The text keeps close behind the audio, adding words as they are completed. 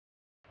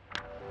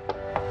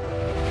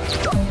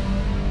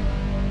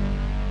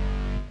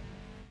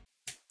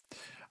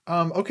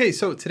Okay,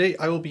 so today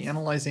I will be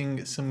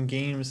analyzing some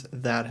games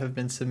that have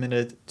been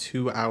submitted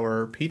to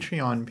our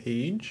Patreon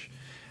page.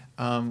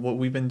 What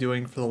we've been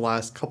doing for the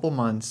last couple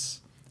months.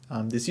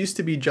 This used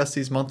to be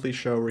Jesse's monthly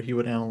show where he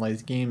would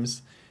analyze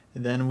games.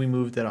 Then we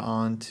moved it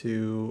on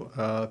to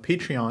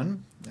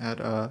Patreon at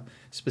a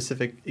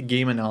specific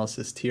game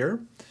analysis tier,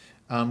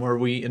 where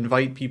we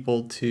invite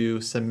people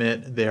to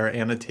submit their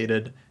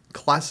annotated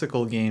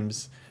classical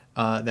games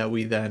that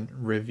we then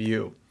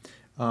review.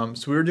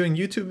 So we were doing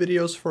YouTube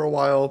videos for a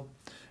while.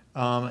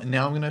 Now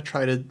I'm going to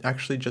try to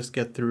actually just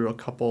get through a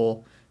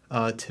couple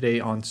today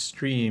on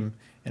stream.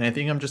 And I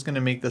think I'm just going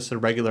to make this a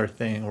regular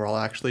thing where I'll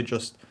actually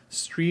just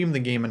stream the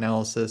game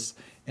analysis,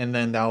 and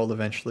then that will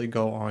eventually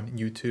go on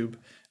YouTube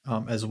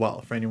as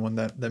well for anyone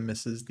that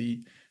misses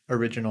the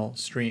original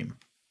stream.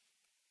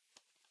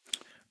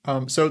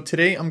 So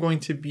today I'm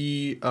going to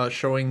be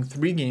showing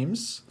 3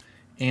 games.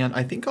 And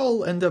I think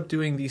I'll end up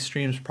doing these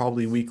streams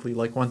probably weekly,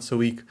 like once a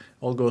week.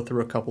 I'll go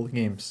through a couple of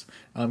games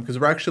because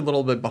we're actually a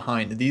little bit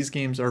behind. These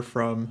games are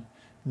from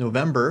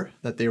November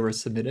that they were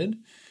submitted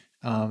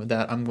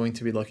that I'm going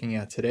to be looking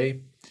at today.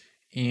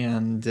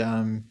 And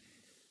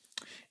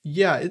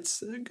yeah,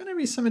 it's going to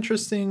be some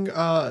interesting,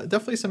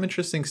 definitely some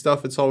interesting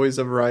stuff. It's always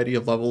a variety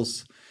of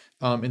levels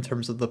in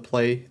terms of the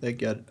play that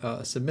get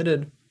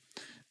submitted.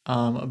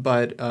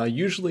 But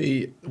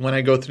usually when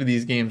I go through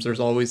these games, there's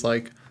always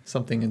like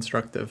something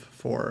instructive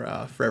for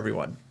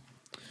everyone.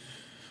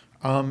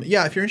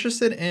 Yeah, if you're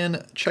interested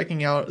in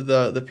checking out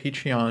the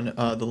Patreon,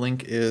 the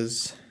link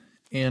is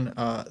in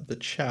the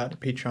chat,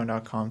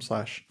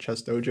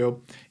 patreon.com/ChessDojo.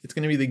 It's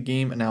going to be the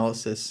game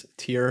analysis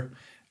tier.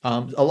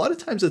 A lot of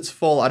times it's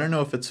full. I don't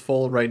know if it's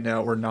full right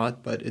now or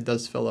not, but it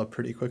does fill up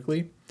pretty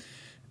quickly.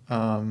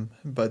 Yeah,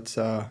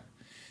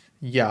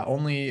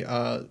 only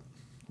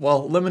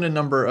well, limited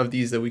number of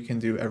these that we can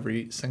do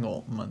every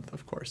single month,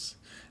 of course,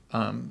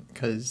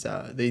 because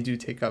they do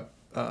take up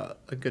a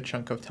good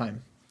chunk of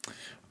time.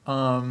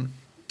 Again,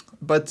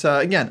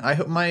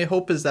 my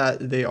hope is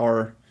that they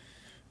are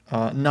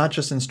not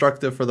just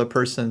instructive for the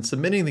person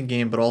submitting the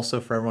game, but also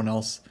for everyone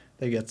else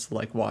that gets to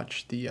like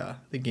watch the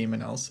game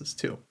analysis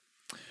too.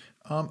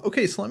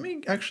 Okay, so let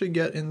me actually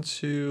get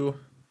into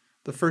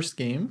the first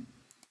game.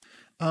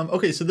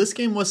 Okay, so this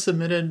game was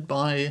submitted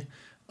by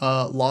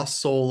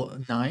Lost Soul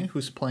 9,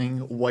 who's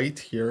playing white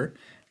here,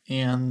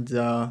 and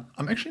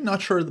I'm actually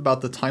not sure about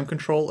the time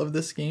control of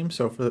this game.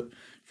 So for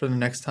the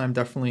next time,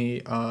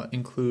 definitely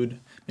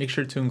make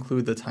sure to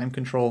include the time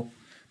control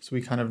so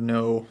we kind of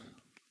know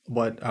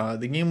what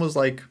the game was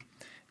like.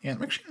 And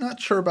I'm actually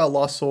not sure about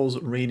Lost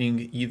Soul's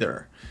rating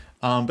either,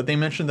 but they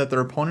mentioned that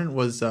their opponent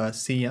was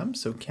CM,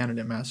 so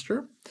Candidate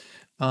Master,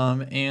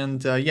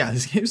 yeah,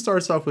 this game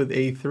starts off with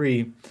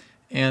A3,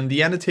 and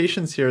the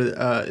annotations here,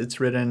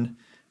 it's written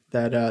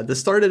that this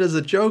started as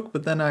a joke,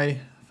 but then I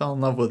fell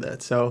in love with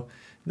it. So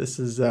this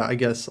is, I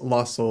guess,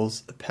 Lost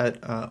Soul's pet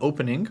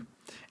opening.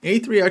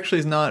 A3 actually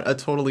is not a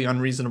totally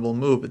unreasonable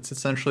move. It's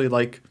essentially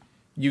like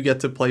you get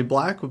to play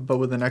black, but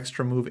with an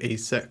extra move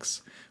A6,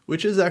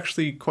 which is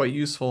actually quite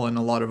useful in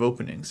a lot of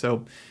openings.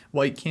 So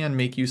white can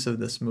make use of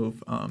this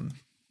move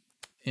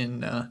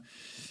in the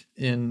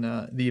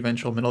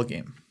eventual middle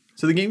game.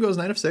 So the game goes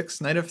knight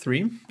of6, knight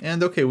of3,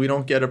 and okay, we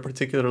don't get a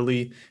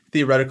particularly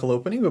theoretical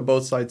opening, but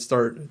both sides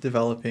start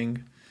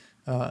developing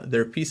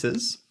their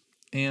pieces.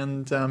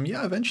 And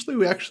yeah, eventually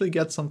we actually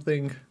get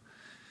something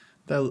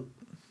that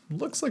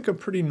looks like a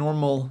pretty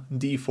normal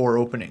d4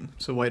 opening.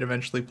 So white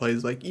eventually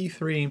plays like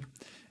e3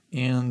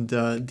 and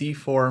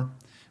d4.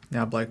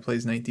 Now black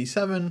plays knight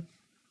d7,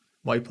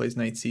 white plays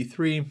knight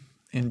c3,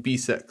 and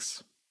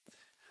b6.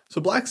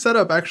 So black's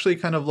setup actually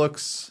kind of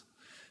looks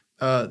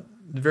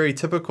very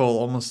typical,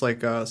 almost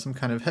like some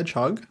kind of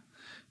hedgehog.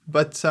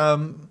 But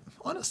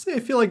honestly, I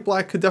feel like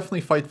black could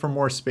definitely fight for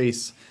more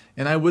space,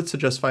 and I would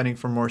suggest fighting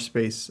for more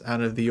space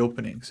out of the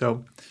opening.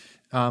 So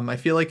I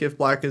feel like if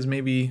black is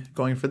maybe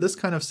going for this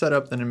kind of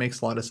setup, then it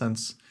makes a lot of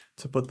sense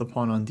to put the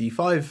pawn on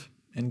d5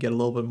 and get a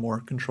little bit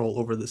more control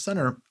over the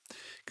center.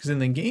 Because in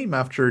the game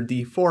after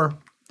d4,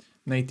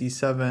 knight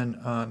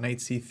d7, knight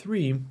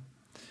c3,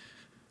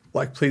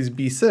 black plays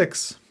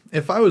b6.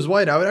 If I was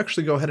white, I would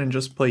actually go ahead and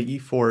just play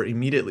e4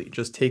 immediately,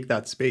 just take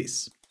that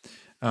space.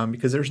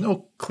 Because there's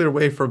no clear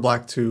way for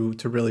black to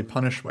really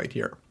punish white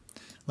here.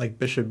 Like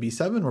bishop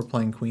b7, we're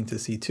playing queen to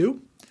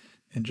c2,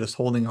 and just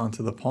holding on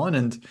to the pawn.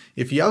 And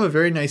if you have a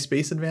very nice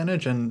space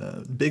advantage and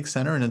a big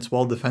center and it's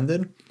well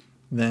defended,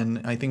 then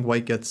I think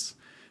white gets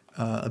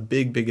a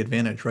big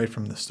advantage right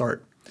from the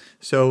start.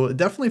 So it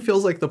definitely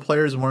feels like the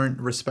players weren't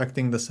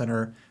respecting the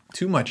center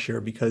too much here,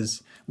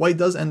 because white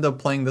does end up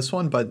playing this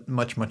one, but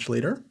much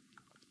later.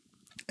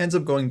 Ends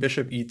up going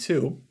bishop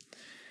e2.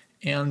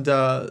 And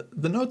the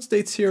note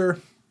states here,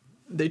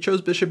 they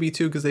chose bishop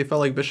e2 because they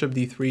felt like bishop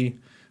d3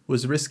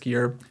 was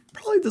riskier.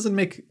 Probably doesn't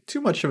make too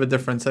much of a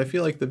difference. I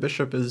feel like the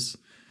bishop is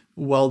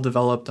well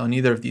developed on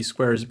either of these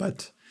squares,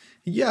 but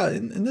yeah,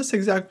 in this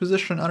exact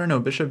position, I don't know,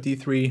 bishop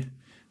d3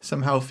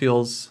 somehow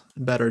feels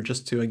better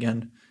just to,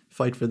 again,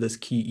 fight for this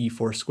key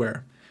e4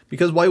 square.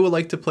 Because white would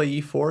like to play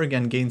e4,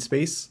 again, gain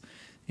space,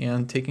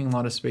 and taking a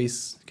lot of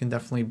space can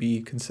definitely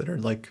be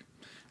considered like,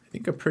 I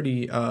think, a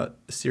pretty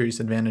serious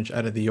advantage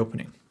out of the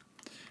opening.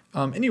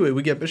 Anyway,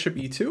 we get bishop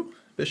e2,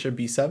 bishop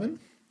b7,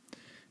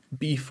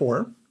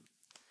 b4,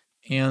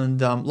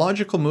 and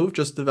logical move,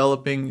 just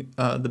developing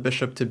the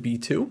bishop to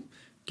b2,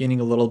 gaining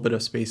a little bit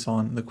of space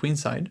on the queen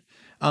side.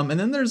 And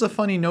then there's a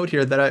funny note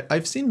here that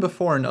I've seen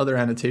before in other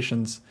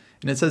annotations,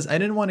 and it says, I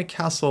didn't want to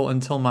castle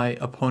until my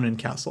opponent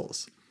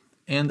castles.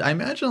 And I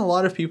imagine a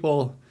lot of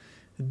people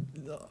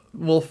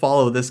will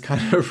follow this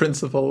kind of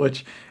principle,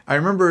 which I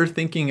remember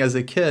thinking as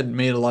a kid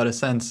made a lot of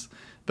sense,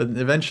 but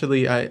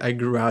eventually I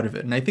grew out of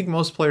it. And I think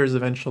most players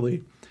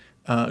eventually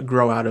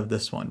grow out of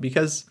this one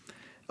because,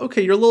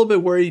 okay, you're a little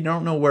bit worried, you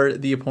don't know where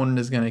the opponent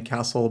is going to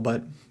castle,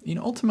 but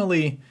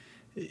ultimately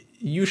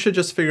you should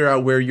just figure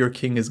out where your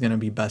king is going to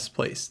be best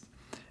placed.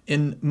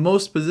 In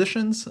most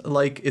positions,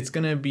 like it's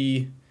going to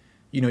be,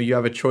 you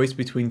have a choice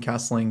between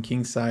castling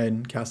kingside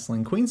and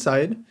castling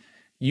queenside.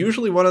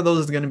 Usually one of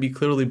those is going to be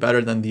clearly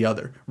better than the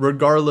other,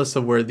 regardless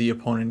of where the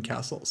opponent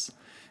castles.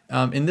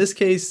 In this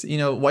case,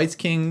 white's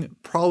king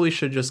probably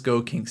should just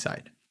go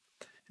kingside,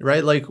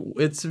 right? Like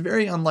it's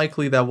very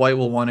unlikely that white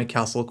will want to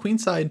castle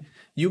queenside.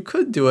 You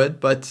could do it,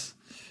 but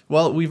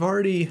well, we've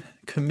already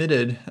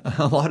committed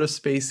a lot of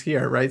space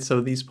here, right?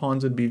 So these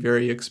pawns would be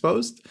very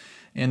exposed,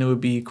 and it would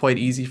be quite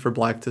easy for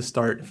black to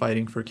start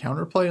fighting for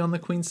counterplay on the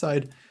queen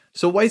side.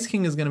 So white's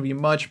king is going to be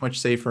much, much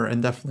safer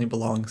and definitely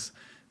belongs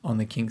on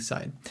the king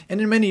side.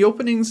 And in many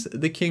openings,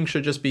 the king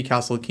should just be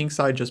castled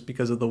kingside just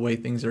because of the way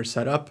things are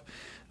set up.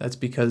 That's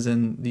because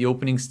in the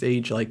opening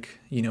stage, like,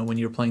 when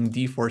you're playing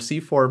d4,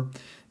 c4,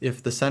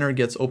 if the center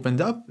gets opened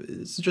up,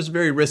 it's just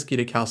very risky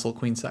to castle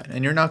queenside.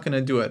 And you're not going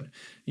to do it,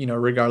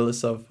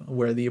 regardless of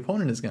where the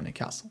opponent is going to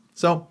castle.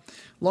 So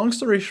long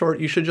story short,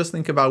 you should just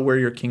think about where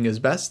your king is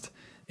best.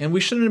 And we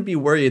shouldn't be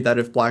worried that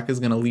if black is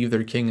going to leave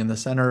their king in the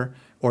center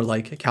or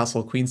like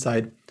castle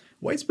queenside,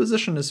 white's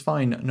position is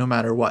fine no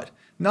matter what.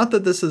 Not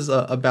that this is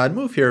a bad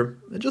move here,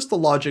 just the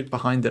logic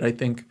behind it I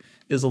think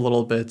is a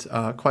little bit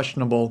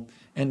questionable.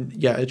 And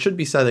yeah, it should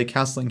be said that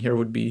castling here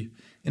would be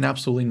an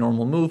absolutely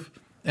normal move.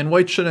 And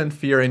white shouldn't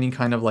fear any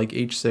kind of like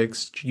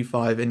h6,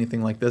 g5,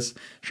 anything like this.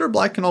 Sure,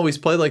 black can always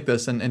play like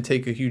this and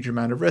take a huge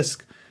amount of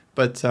risk.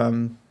 But,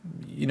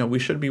 we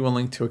should be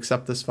willing to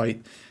accept this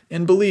fight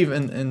and believe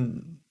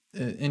in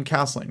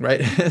castling, right?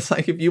 It's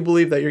like if you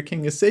believe that your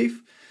king is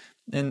safe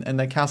and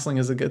that castling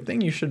is a good thing,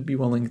 you should be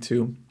willing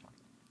to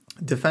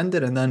defend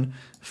it and then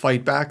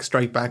fight back,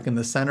 strike back in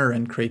the center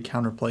and create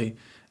counterplay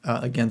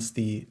against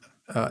the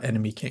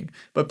enemy king.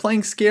 But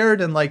playing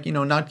scared and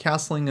not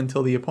castling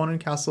until the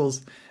opponent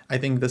castles, I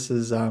think this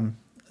is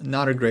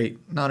not a great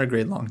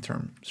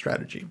long-term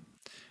strategy.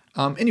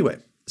 Anyway,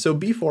 so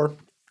b4,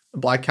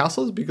 black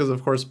castles because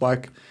of course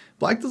black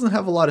doesn't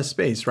have a lot of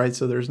space, right?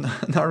 So there's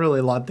not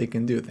really a lot they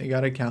can do. They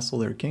got to castle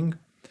their king.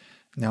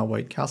 Now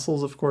white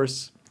castles, of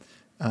course,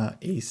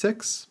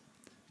 a6,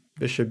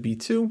 bishop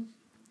b2,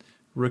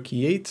 rook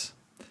e8,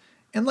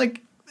 and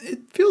it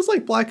feels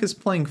like black is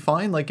playing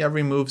fine. Like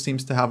every move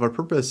seems to have a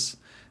purpose,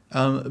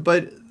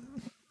 but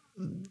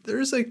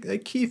there's a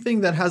key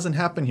thing that hasn't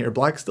happened here.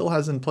 Black still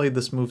hasn't played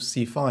this move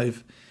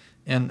c5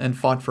 and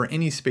fought for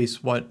any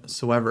space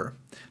whatsoever.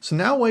 So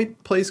now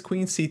white plays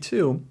queen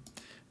c2,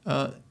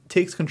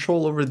 takes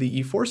control over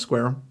the e4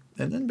 square,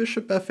 and then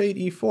bishop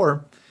f8,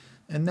 e4,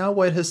 and now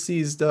white has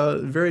seized a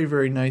very,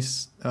 very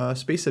nice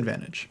space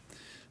advantage.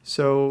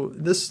 So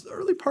this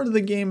early part of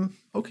the game,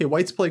 okay,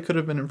 white's play could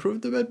have been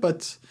improved a bit,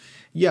 but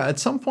yeah, at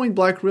some point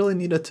black really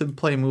needed to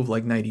play a move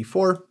like knight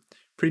e4,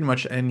 pretty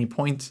much at any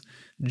point,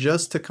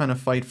 just to kind of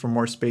fight for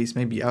more space,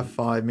 maybe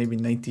f5, maybe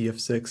knight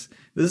df6.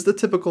 This is the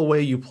typical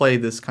way you play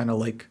this kind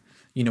of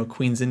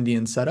Queen's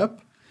Indian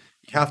setup.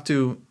 You have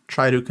to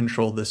try to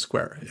control this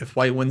square. If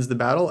white wins the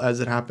battle, as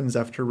it happens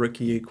after rook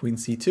e8, queen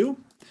c2,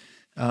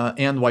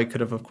 and white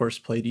could have, of course,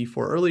 played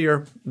e4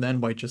 earlier, then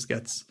white just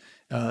gets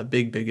a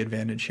big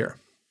advantage here.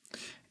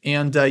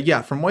 And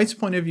yeah, from white's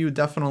point of view,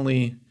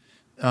 definitely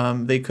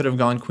they could have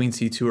gone queen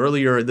c2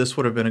 earlier. This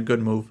would have been a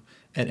good move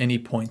at any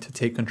point to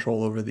take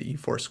control over the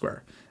e4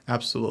 square.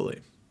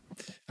 Absolutely.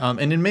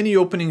 And in many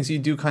openings, you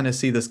do kind of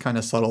see this kind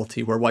of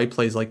subtlety where white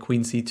plays like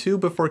queen c2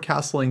 before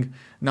castling,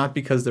 not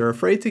because they're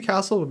afraid to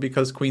castle, but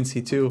because queen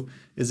c2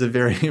 is a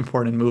very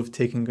important move,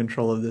 taking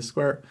control of this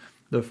square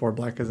before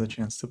black has a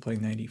chance to play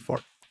knight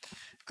e4.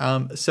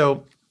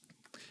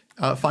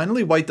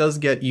 Finally, white does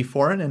get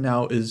e4 in and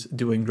now is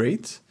doing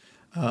great.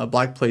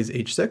 Black plays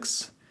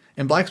h6,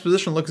 and black's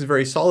position looks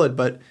very solid,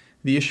 but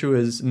the issue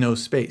is no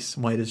space.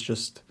 White is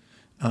just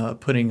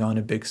putting on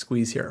a big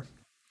squeeze here.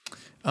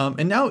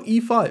 And now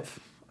e5,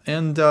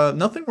 and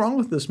nothing wrong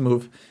with this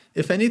move.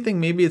 If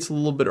anything, maybe it's a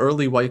little bit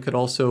early. White could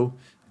also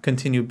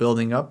continue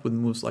building up with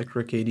moves like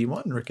rook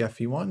a1, rook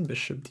fe1,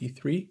 bishop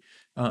d3,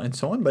 and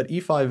so on, but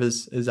e5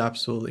 is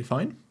absolutely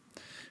fine.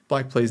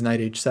 Black plays knight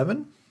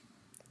h7,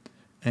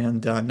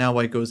 and now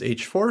white goes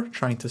h4,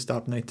 trying to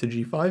stop knight to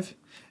g5.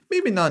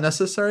 Maybe not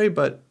necessary,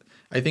 but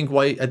I think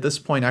white at this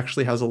point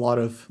actually has a lot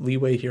of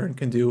leeway here and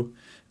can do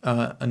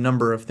a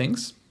number of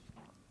things.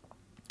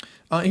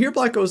 Here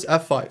black goes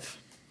f5.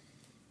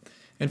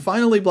 And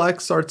finally,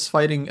 black starts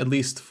fighting at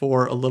least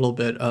for a little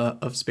bit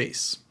of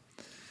space.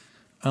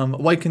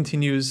 White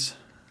continues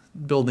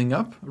building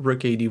up,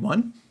 rook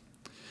a1.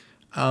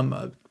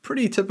 A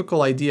pretty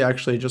typical idea,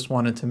 actually, I just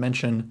wanted to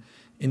mention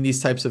in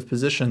these types of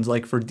positions,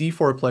 like for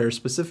d4 players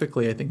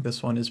specifically, I think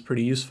this one is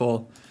pretty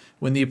useful.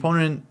 When the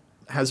opponent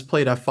has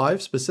played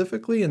f5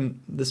 specifically,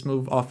 and this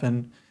move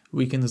often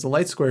weakens the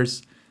light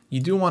squares, you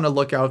do want to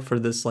look out for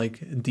this like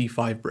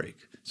d5 break.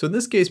 So in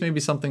this case, maybe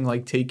something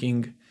like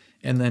taking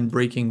and then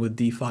breaking with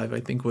d5,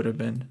 I think would have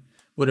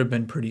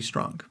been pretty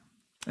strong.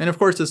 And of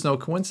course, it's no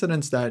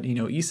coincidence that, you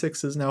know,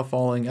 e6 is now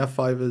falling,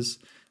 f5 is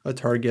a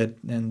target,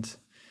 and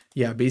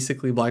yeah,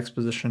 basically black's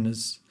position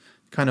is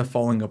kind of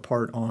falling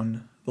apart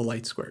on the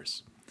light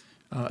squares.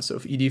 So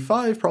if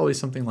ed5, probably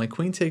something like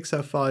queen takes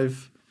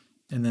f5,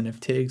 and then if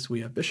takes,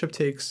 we have bishop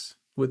takes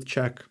with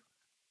check.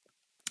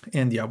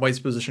 And yeah, white's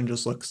position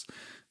just looks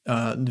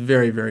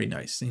very, very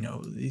nice. You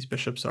know, these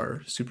bishops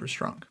are super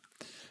strong.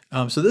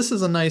 So this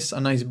is a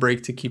nice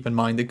break to keep in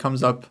mind. It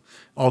comes up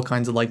all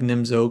kinds of like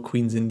Nimzo,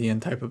 Queen's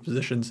Indian type of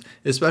positions,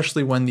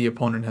 especially when the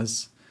opponent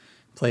has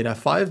played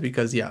f5,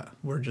 because yeah,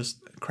 we're just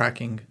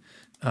cracking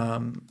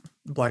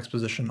black's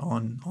position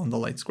on the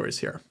light squares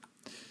here.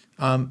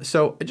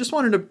 So I just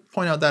wanted to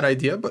point out that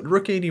idea, but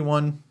rook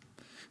 81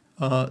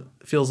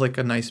 feels like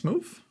a nice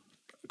move.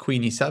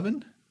 Queen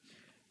e7,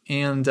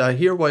 and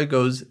here white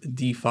goes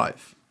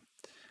d5.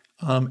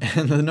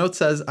 And the note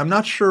says, I'm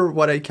not sure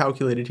what I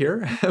calculated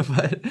here,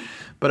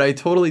 but I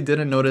totally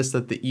didn't notice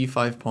that the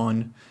e5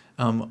 pawn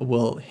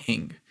will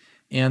hang.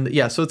 And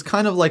yeah, so it's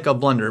kind of like a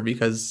blunder,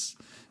 because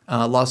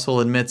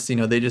Lassol admits, you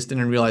know, they just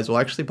didn't realize, well,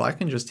 actually black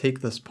can just take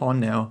this pawn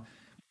now.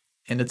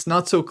 And it's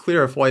not so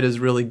clear if white is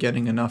really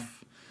getting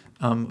enough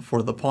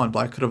for the pawn.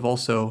 Black could have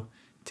also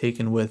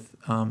taken with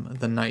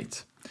the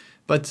knight.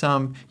 But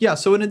yeah,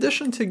 so in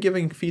addition to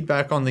giving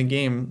feedback on the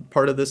game,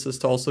 part of this is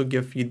to also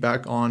give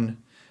feedback on,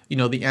 you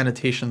know, the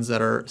annotations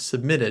that are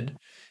submitted.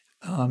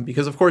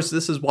 Because of course,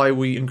 this is why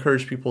we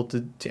encourage people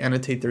to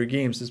annotate their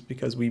games, is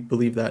because we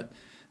believe that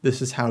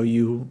this is how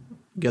you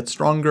get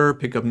stronger,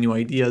 pick up new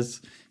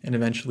ideas, and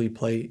eventually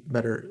play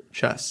better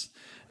chess.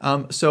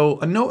 So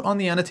a note on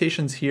the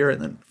annotations here,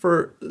 and then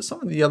for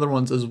some of the other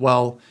ones as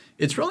well,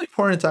 it's really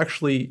important to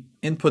actually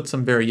input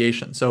some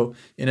variation. So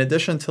in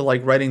addition to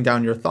like writing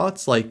down your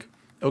thoughts, like,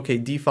 okay,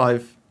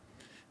 d5,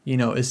 you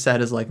know, is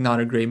said as like not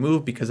a great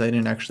move because I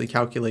didn't actually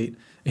calculate,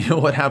 you know,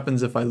 what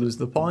happens if I lose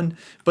the pawn.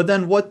 But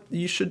then what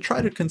you should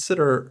try to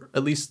consider,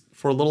 at least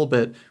for a little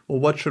bit, well,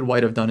 what should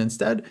white have done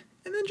instead?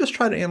 And then just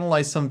try to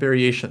analyze some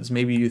variations.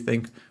 Maybe you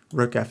think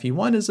rook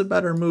fe1 is a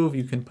better move.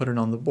 You can put it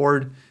on the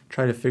board,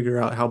 try to figure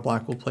out how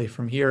black will play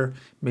from here.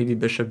 Maybe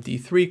bishop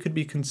d3 could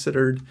be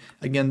considered.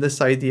 Again, this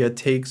idea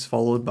takes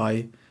followed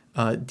by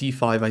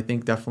d5, I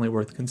think definitely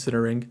worth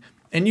considering.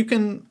 And you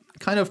can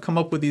kind of come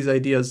up with these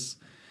ideas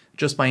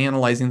just by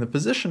analyzing the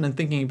position and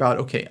thinking about,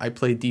 okay, I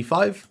played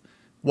d5.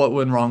 What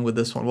went wrong with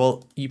this one?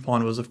 Well,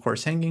 e-pawn was, of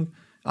course, hanging.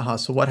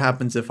 So what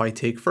happens if I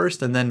take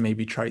first and then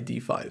maybe try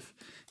d5?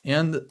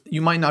 And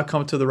you might not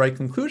come to the right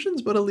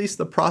conclusions, but at least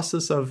the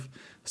process of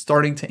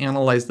starting to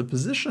analyze the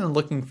position and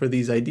looking for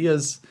these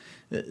ideas,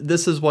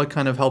 this is what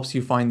kind of helps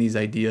you find these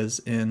ideas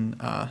in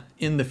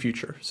the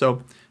future.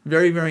 So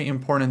very, very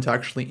important to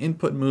actually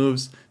input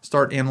moves,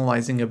 start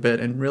analyzing a bit,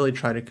 and really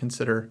try to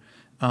consider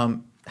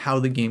how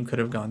the game could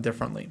have gone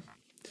differently.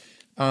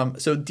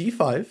 So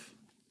d5,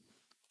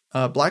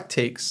 black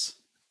takes,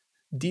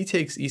 d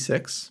takes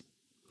e6,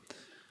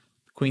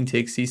 queen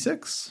takes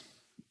c6,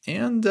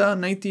 and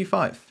knight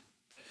d5.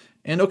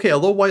 And okay,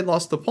 although white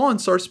lost the pawn,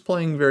 starts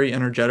playing very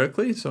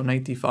energetically. So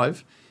knight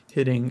d5,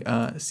 hitting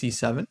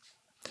c7.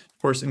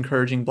 Of course,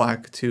 encouraging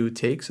black to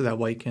take so that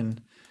white can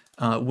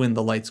win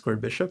the light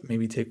squared bishop,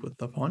 maybe take with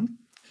the pawn.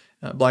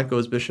 Black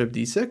goes bishop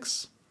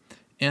d6,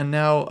 and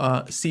now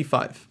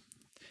c5.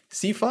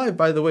 c5,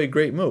 by the way,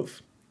 great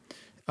move.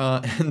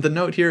 And the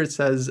note here, it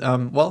says,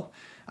 well,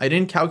 I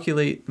didn't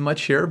calculate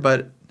much here,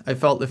 but I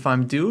felt if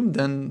I'm doomed,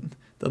 then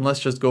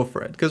let's just go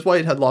for it. Because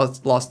white had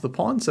lost the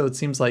pawn, so it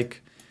seems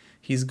like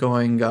he's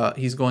going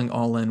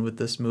all in with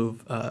this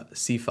move,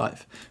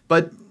 c5.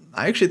 But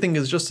I actually think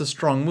it's just a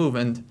strong move,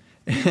 and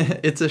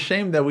it's a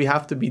shame that we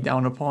have to be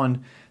down a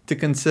pawn to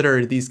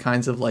consider these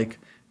kinds of like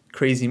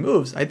crazy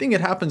moves. I think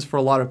it happens for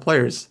a lot of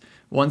players.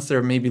 Once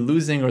they're maybe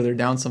losing or they're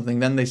down something,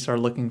 then they start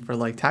looking for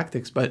like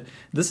tactics. But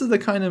this is the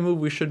kind of move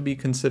we should be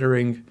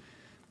considering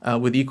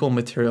with equal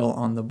material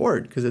on the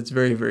board, because it's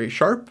very, very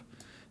sharp.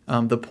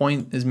 The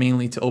point is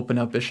mainly to open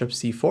up bishop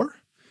c4,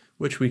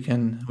 which we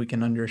can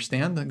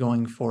understand,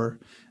 going for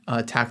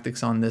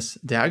tactics on this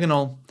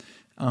diagonal.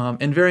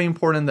 And very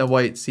important that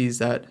white sees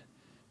that,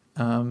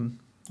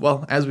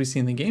 well, as we see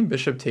in the game,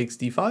 bishop takes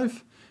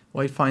d5.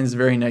 White finds a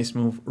very nice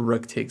move,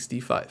 rook takes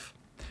d5.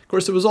 Of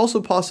course, it was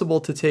also possible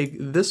to take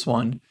this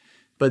one,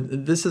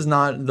 but this is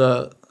not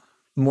the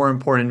more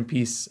important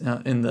piece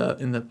in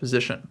the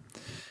position.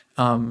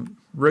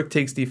 Rook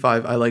takes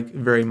d5 I like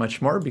very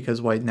much more,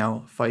 because white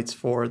now fights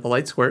for the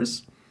light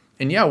squares.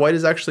 And yeah, white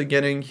is actually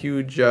getting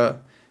huge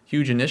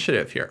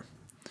initiative here.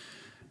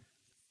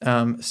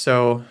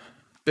 So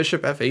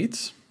bishop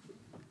f8,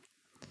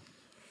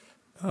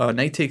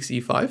 knight takes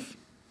e5.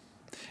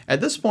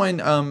 At this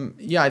point,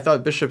 yeah, I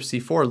thought bishop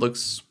c4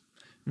 looks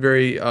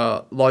very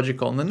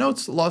logical. In the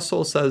notes, Lost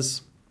Soul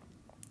says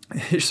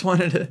they just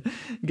wanted to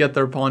get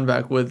their pawn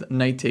back with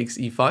knight takes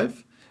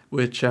e5,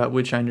 which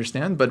I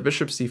understand. But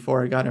bishop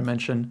c4, I gotta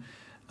mention,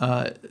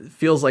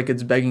 feels like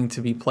it's begging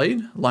to be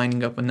played,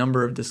 lining up a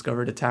number of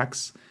discovered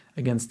attacks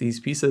against these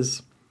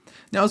pieces.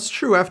 Now, it's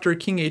true, after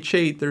king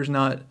h8, there's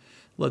not,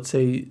 let's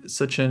say,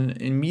 such an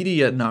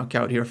immediate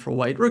knockout here for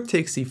white. Rook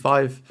takes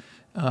c5,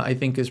 I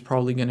think, is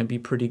probably going to be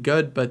pretty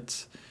good,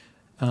 but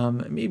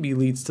maybe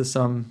leads to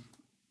some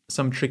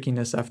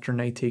trickiness after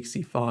knight takes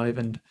c5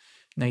 and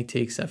knight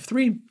takes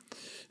f3.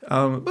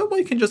 But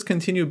white can just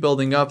continue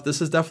building up.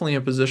 This is definitely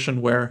a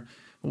position where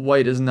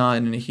white is not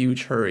in a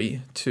huge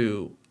hurry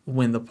to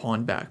win the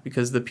pawn back,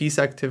 because the piece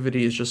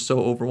activity is just so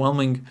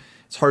overwhelming.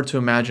 It's hard to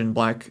imagine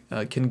black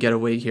can get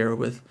away here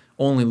with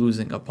only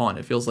losing a pawn.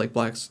 It feels like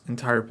black's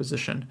entire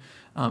position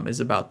is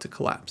about to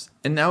collapse.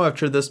 And now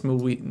after this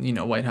move,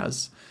 white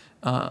has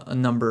a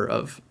number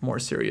of more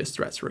serious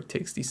threats. Rook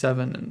takes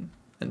d7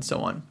 and so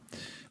on.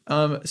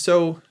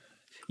 So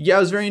yeah,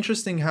 it was very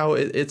interesting how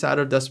it's out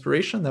of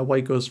desperation that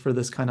white goes for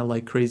this kind of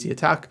like crazy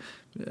attack.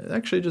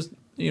 Actually, just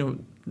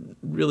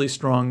really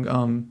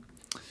strong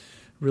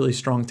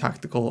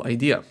tactical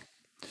idea.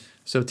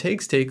 So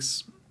takes,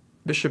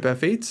 bishop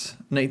f8,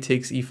 knight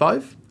takes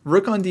e5,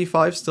 rook on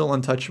d5 still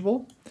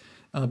untouchable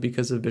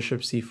because of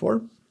bishop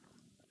c4.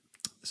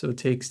 So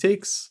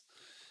takes,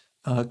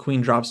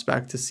 queen drops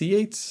back to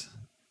c8,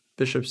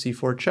 bishop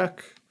c4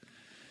 check,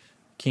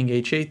 king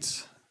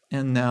h8,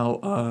 and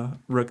now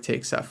rook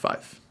takes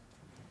f5.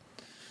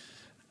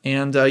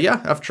 And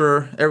yeah,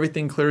 after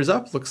everything clears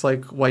up, looks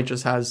like white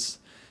just has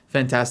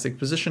fantastic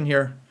position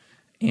here.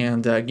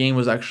 And game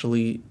was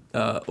actually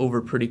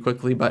over pretty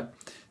quickly, but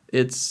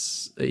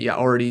it's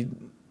already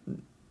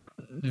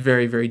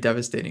very, very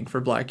devastating for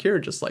black here.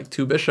 Just like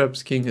two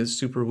bishops, king is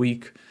super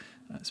weak,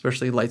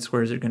 especially light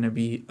squares are going to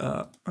be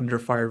under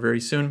fire very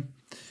soon.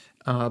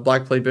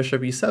 Black played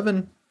bishop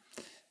e7,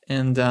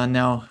 and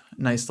now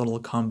nice little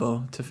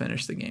combo to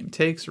finish the game.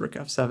 Takes, rook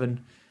f7,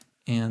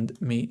 and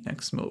mate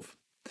next move.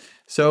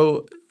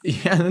 So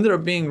yeah, it ended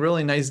up being a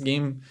really nice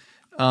game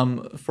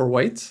for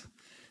white.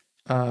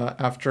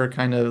 After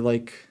kind of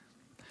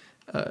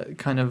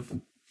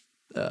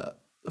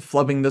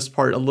flubbing this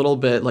part a little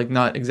bit, like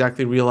not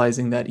exactly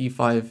realizing that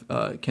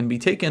e5 can be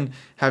taken,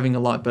 having a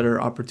lot better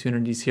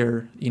opportunities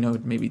here,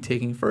 maybe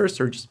taking first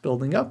or just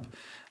building up.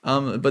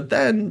 But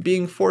then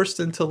being forced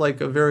into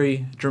like a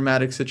very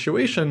dramatic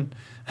situation,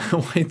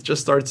 white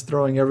just starts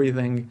throwing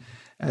everything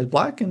at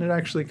black, and it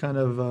actually kind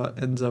of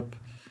ends up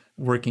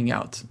working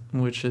out,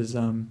 which was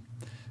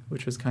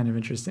kind of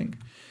interesting.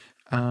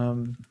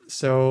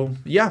 So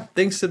yeah,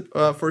 thanks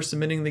for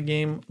submitting the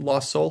game,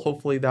 Lost Soul.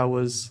 Hopefully that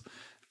was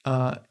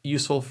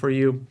useful for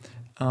you.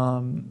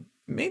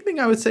 Main thing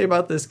I would say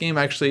about this game,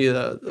 actually,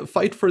 the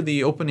fight for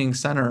the opening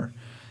center,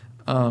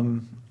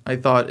 I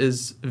thought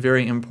is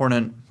very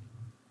important.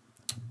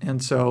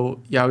 And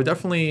so yeah, I would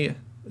definitely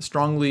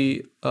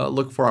strongly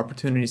look for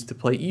opportunities to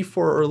play e4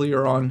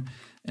 earlier on.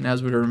 And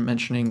as we were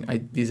mentioning,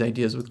 these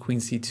ideas with queen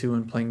c2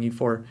 and playing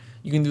e4,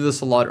 you can do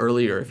this a lot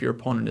earlier if your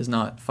opponent is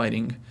not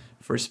fighting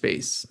for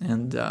space.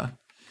 And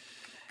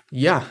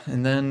yeah,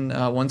 and then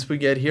once we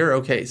get here,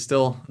 okay,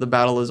 still the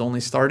battle is only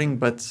starting,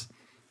 but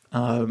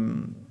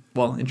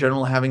well, in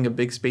general, having a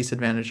big space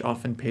advantage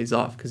often pays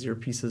off because your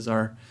pieces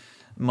are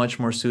much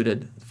more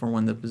suited for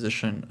when the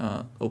position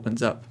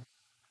opens up.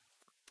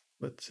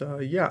 But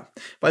yeah,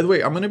 by the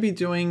way, I'm going to be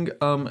doing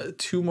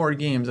 2 more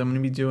games. I'm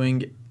going to be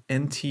doing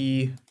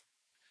NT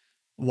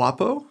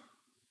Wapo,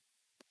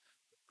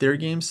 their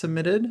game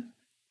submitted,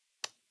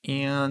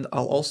 and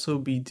I'll also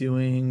be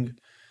doing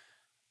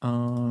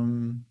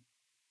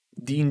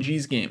Dean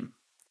G's game,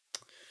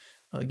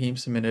 a game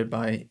submitted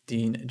by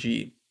Dean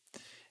G.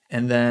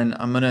 And then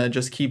I'm gonna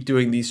just keep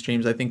doing these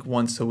streams, I think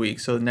once a week.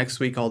 So next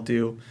week I'll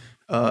do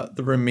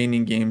the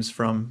remaining games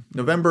from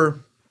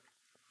November,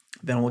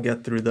 then we'll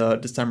get through the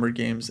December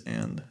games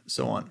and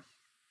so on.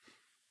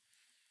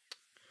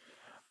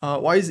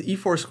 Why is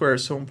e4 square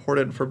so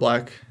important for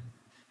black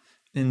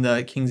in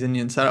the King's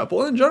Indian setup?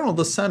 Well, in general,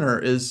 the center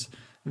is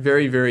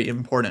very, very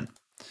important.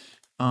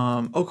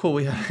 Oh, cool,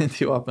 we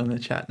have you up in the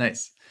chat,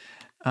 nice.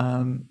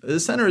 The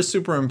center is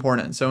super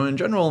important. So in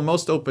general, in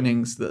most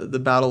openings, the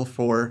battle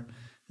for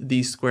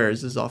these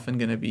squares is often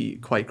going to be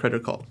quite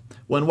critical.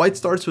 When white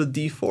starts with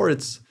d4,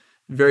 it's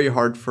very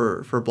hard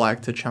for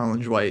black to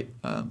challenge white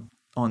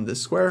on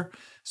this square.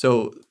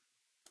 So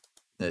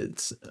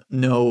it's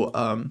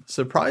no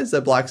surprise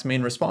that black's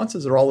main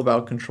responses are all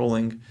about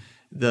controlling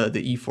the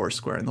e4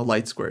 square and the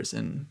light squares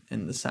in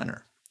the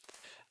center.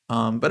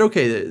 But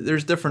okay,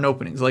 there's different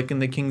openings. Like in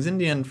the King's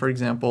Indian, for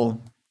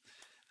example,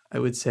 I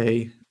would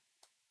say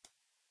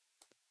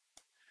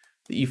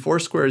the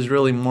e4 square is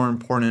really more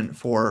important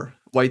for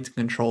white to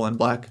control, and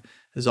black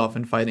is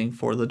often fighting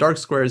for the dark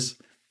squares.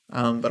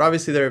 But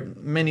obviously there are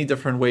many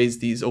different ways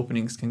these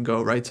openings can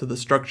go, right? So the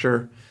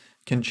structure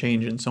can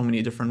change in so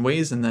many different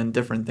ways, and then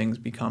different things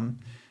become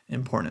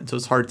important. So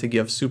it's hard to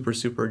give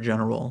super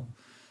general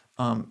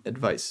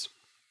advice.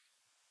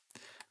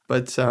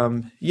 But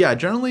yeah,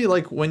 generally,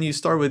 like when you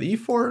start with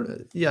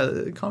e4, yeah,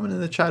 the comment in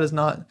the chat is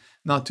not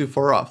too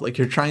far off. Like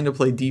you're trying to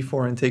play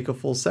d4 and take a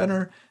full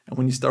center, and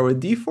when you start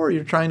with d4,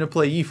 you're trying to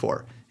play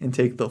e4 and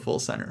take the full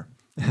center.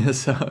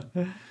 so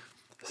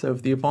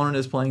if the opponent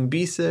is playing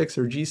b6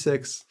 or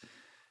g6,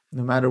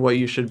 no matter what,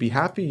 you should be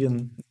happy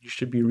and you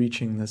should be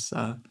reaching this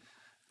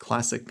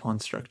classic pawn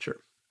structure.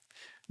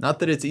 Not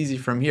that it's easy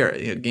from here.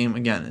 The game,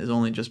 again, is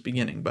only just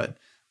beginning, but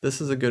this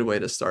is a good way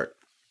to start.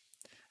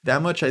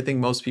 That much I think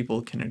most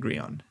people can agree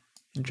on.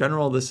 In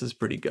general, this is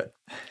pretty good.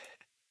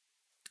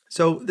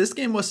 So this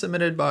game was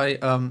submitted by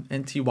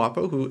NT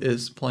Wapo, who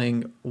is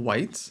playing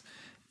white.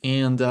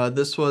 And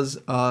this was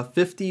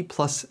 50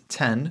 plus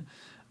 10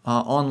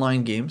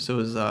 online game. So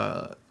it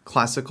was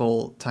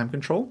classical time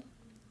control.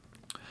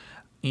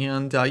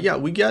 And yeah,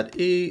 we get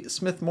a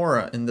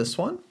Smith-Morra in this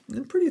one.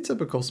 And pretty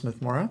typical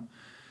Smith-Morra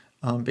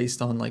based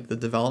on like the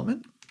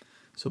development.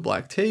 So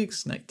black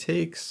takes, knight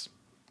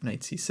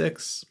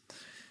c6.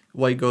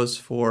 White goes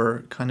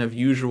for kind of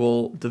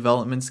usual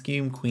development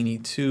scheme, queen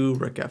e2,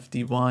 rook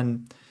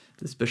fd1.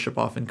 This bishop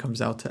often comes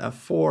out to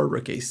f4,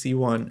 rook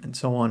ac1, and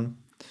so on.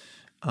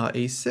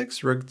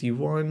 a6, rook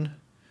d1,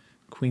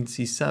 queen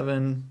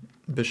c7,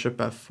 bishop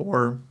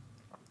f4.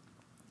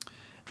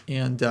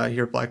 And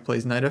here black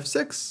plays knight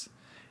f6.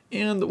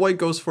 And white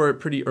goes for it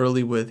pretty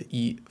early with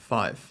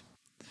e5.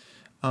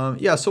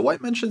 Yeah, so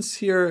white mentions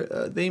here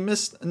they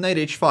missed knight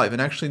h5.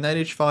 And actually knight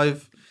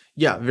h5...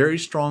 yeah, very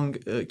strong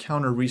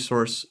counter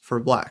resource for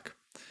black.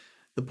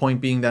 The point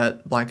being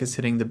that black is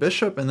hitting the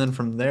bishop and then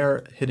from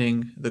there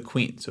hitting the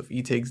queen. So if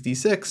e takes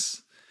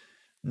d6,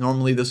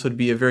 normally this would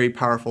be a very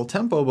powerful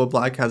tempo, but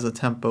black has a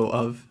tempo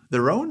of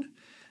their own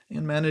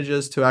and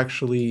manages to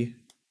actually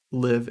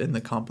live in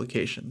the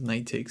complication.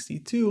 Knight takes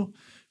d2,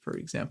 for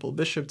example,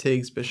 bishop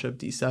takes, bishop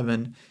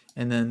d7,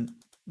 and then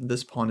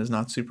this pawn is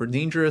not super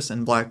dangerous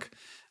and black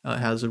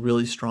has a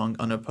really strong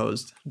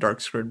unopposed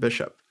dark squared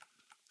bishop.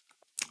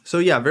 So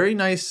yeah, very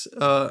nice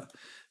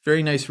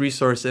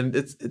resource, and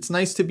it's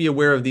nice to be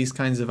aware of these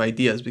kinds of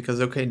ideas because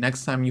okay,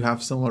 next time you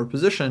have similar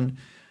position,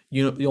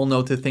 you'll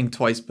know to think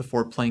twice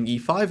before playing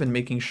e5 and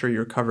making sure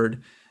you're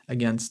covered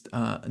against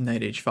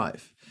knight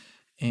h5.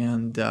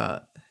 And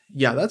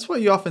yeah, that's why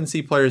you often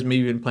see players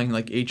maybe even playing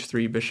like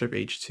h3, bishop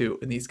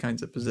h2 in these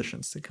kinds of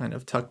positions to kind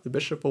of tuck the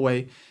bishop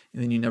away,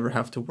 and then you never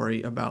have to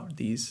worry about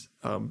these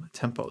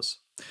tempos.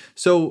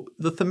 So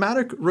the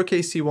thematic rook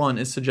ac1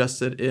 is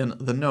suggested in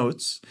the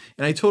notes,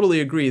 and I totally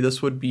agree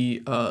this would be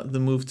the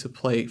move to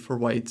play for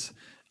white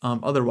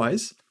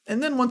otherwise.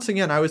 And then once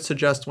again, I would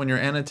suggest when you're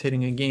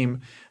annotating a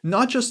game,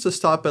 not just to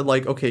stop at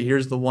like, okay,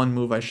 here's the one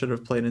move I should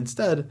have played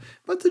instead,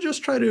 but to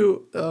just try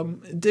to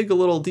dig a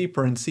little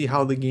deeper and see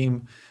how the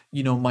game,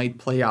 might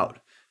play out.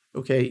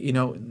 Okay,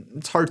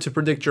 it's hard to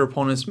predict your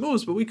opponent's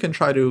moves, but we can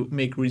try to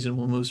make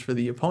reasonable moves for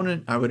the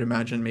opponent. I would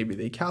imagine maybe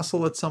they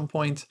castle at some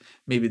point,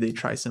 maybe they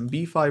try some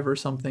b5 or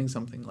something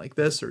like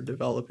this, or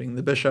developing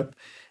the bishop,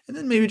 and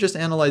then maybe just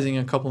analyzing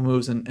a couple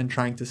moves and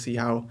trying to see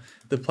how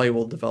the play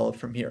will develop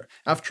from here.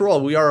 After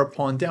all, we are a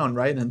pawn down,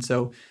 right? And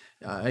so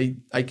I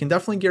can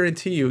definitely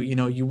guarantee you,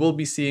 you will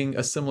be seeing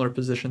a similar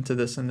position to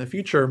this in the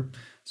future,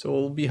 so it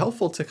will be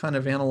helpful to kind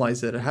of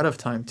analyze it ahead of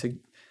time to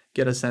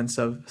get a sense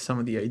of some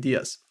of the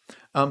ideas.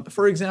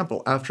 For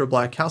example, after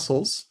black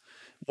castles,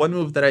 one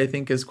move that I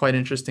think is quite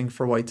interesting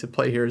for white to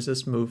play here is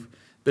this move,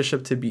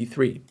 bishop to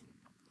b3.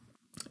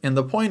 And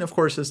the point, of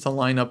course, is to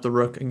line up the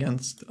rook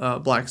against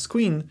black's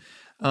queen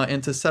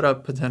and to set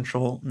up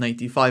potential knight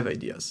d5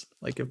 ideas.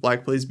 Like if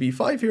black plays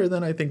b5 here,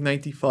 then I think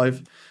knight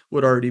d5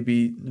 would already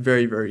be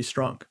very, very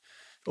strong,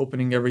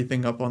 opening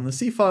everything up on the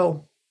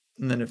c-file.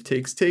 And then if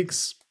takes,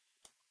 it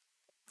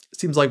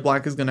seems like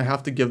black is going to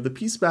have to give the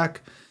piece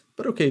back.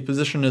 But okay,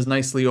 position is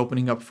nicely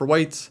opening up for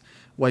white.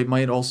 White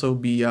might also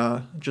be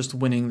just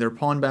winning their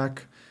pawn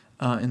back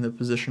in the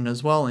position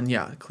as well. And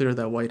yeah, clear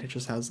that white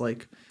just has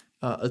like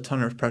a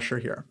ton of pressure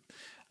here.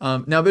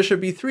 Now bishop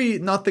b3,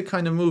 not the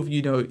kind of move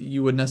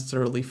you would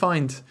necessarily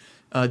find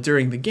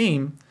during the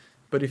game.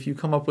 But if you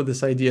come up with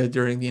this idea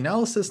during the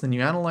analysis, then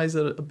you analyze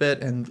it a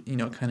bit and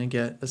kind of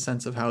get a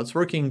sense of how it's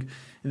working,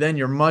 then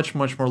you're much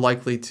more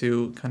likely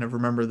to kind of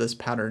remember this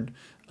pattern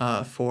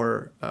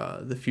for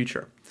the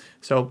future.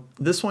 So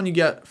this one you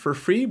get for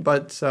free,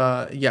 but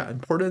yeah,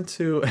 important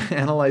to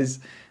analyze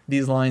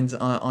these lines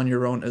on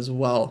your own as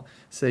well.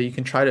 So you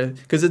can try to,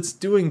 because it's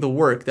doing the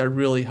work that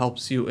really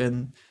helps you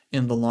in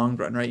the long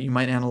run, right? You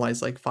might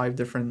analyze like 5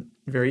 different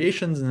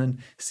variations and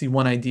then see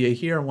one idea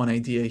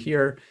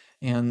here,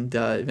 and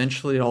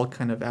eventually it all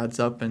kind of adds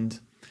up and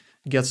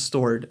gets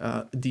stored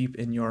deep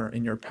in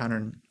your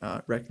pattern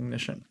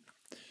recognition.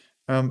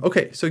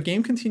 Okay, so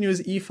game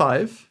continues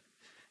e5.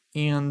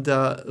 And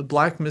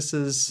black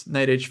misses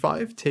knight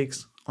h5,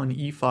 takes on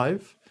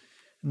e5,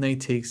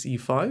 knight takes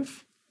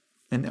e5,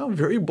 and now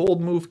very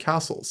bold move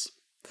castles.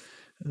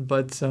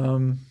 But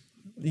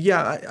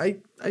yeah,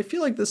 I feel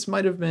like this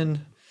might have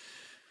been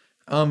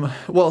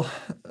Well,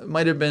 it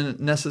might have been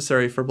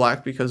necessary for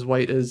black because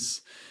white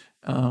is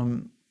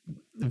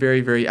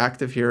very, very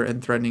active here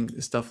and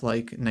threatening stuff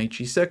like knight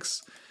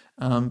g6.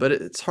 But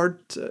it's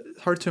hard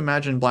to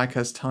imagine black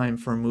has time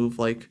for a move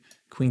like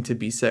queen to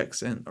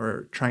b6 and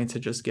or trying to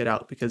just get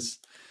out, because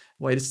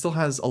white still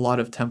has a lot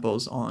of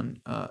tempos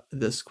on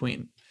this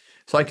queen.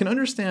 So I can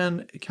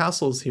understand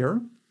castles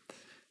here.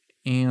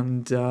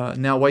 And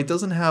now white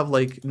doesn't have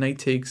like knight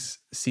takes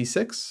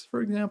c6,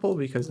 for example,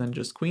 because then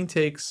just queen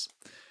takes.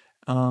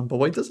 But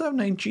white does have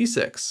knight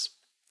g6,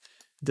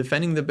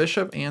 defending the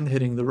bishop and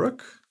hitting the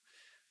rook.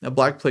 Now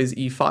black plays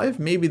e5.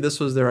 Maybe this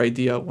was their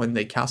idea when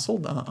they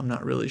castled. I'm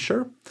not really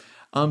sure.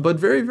 But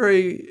very,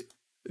 very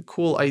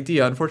cool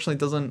idea. Unfortunately, it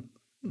doesn't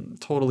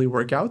totally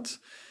work out.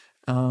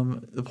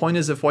 The point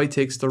is, if white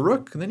takes the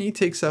rook, then he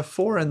takes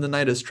f4 and the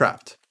knight is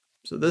trapped.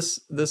 So this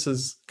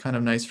is kind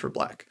of nice for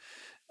black.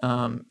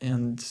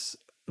 And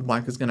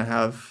black is going to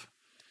have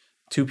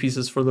two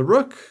pieces for the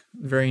rook,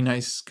 very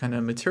nice kind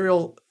of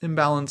material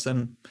imbalance,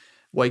 and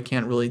white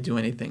can't really do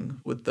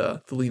anything with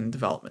the lead in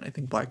development. I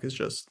think black is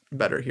just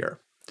better here.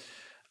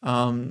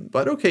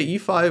 But okay,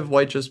 e5,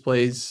 white just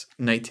plays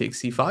knight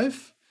takes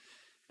e5,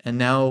 and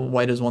now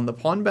white has won the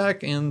pawn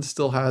back and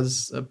still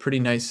has a pretty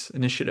nice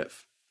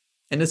initiative.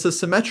 And it's a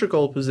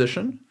symmetrical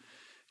position.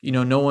 You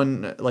know, no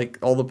one, like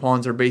all the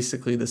pawns are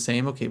basically the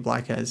same. Okay,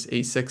 black has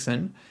a6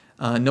 in.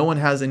 No one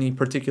has any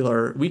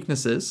particular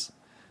weaknesses,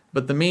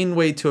 but the main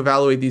way to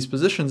evaluate these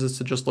positions is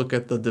to just look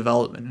at the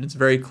development. And it's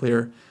very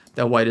clear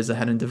that white is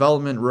ahead in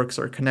development. Rooks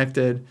are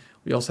connected.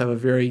 We also have a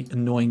very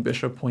annoying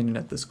bishop pointing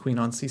at this queen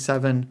on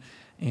c7.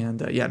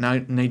 And yeah, now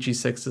knight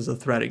g6 is a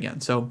threat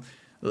again. So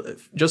it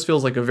just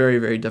feels like a very,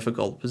 very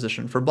difficult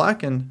position for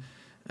black, and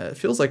it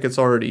feels like it's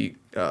already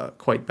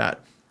quite bad.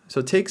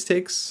 So takes,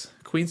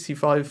 queen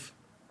c5,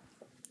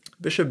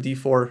 bishop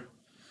d4,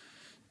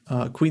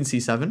 queen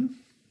c7,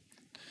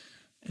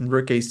 and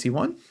rook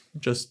ac1,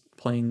 just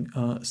playing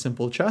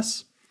simple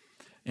chess.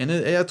 And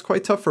it's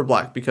quite tough for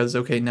black because,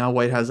 okay, now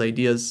white has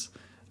ideas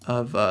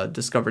of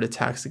discovered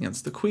attacks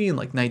against the queen,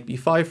 like knight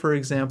b5, for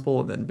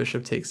example, and then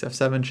bishop takes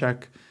f7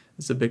 check.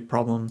 It's a big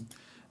problem.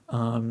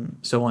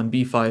 So on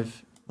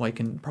b5, white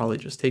can probably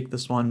just take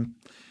this one.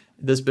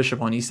 This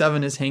bishop on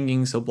e7 is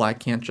hanging, so black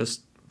can't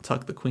just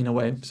tuck the queen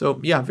away. So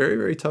yeah, very,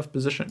 very tough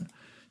position.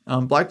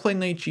 Black played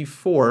knight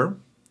g4.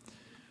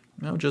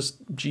 Now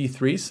just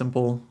g3,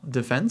 simple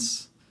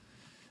defense.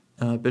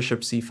 Bishop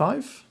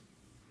c5.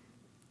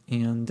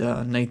 And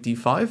knight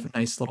d5,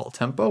 nice little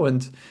tempo.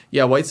 And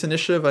yeah, white's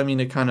initiative, I mean,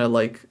 it kind of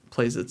like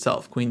plays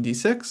itself. Queen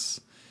d6,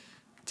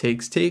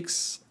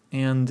 takes,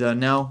 and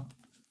now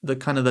the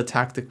kind of the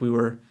tactic we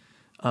were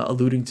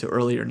alluding to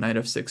earlier, knight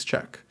f6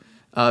 check.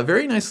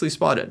 Very nicely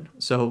spotted.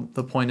 So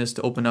the point is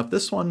to open up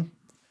this one.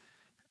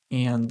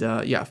 And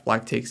yeah, if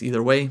black takes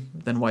either way,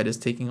 then white is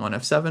taking on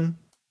f7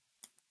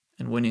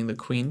 and winning the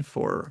queen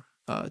for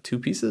 2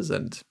 pieces.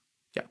 And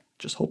yeah,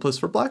 just hopeless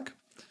for black.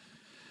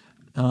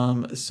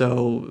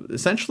 So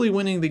essentially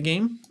winning the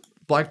game.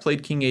 Black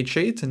played king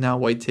h8, and now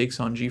white takes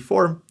on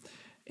g4.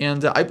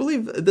 And I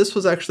believe this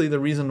was actually the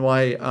reason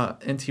why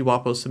NT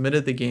Wapo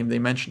submitted the game. They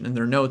mentioned in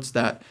their notes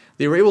that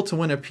they were able to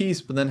win a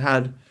piece, but then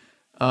had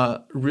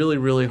really,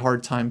 really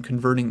hard time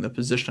converting the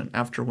position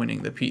after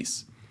winning the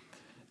piece.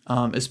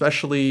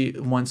 Especially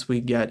once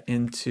we get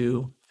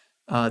into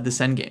this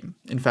endgame.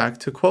 In fact,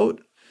 to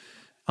quote,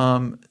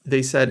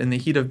 they said, in the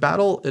heat of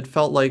battle, it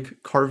felt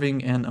like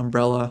carving an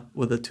umbrella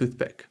with a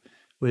toothpick,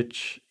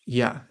 which,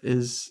 yeah,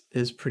 is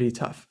pretty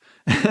tough.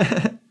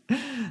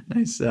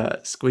 Nice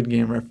Squid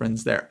Game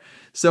reference there.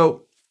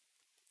 So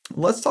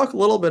let's talk a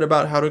little bit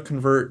about how to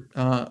convert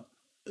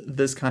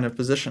this kind of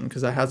position,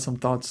 because I had some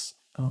thoughts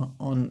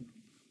on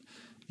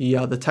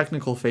the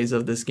technical phase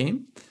of this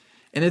game.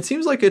 And it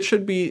seems like it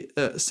should be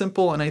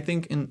simple, and I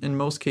think in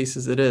most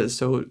cases it is.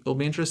 So it'll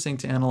be interesting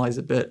to analyze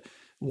a bit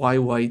why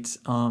white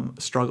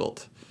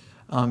struggled.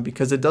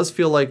 Because it does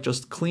feel like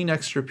just clean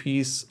extra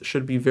piece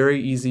should be very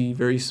easy,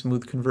 very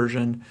smooth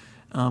conversion.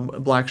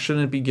 Black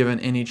shouldn't be given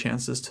any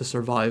chances to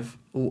survive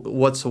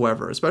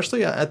whatsoever,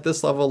 especially at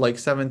this level, like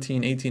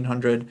 17,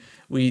 1800.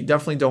 We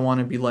definitely don't want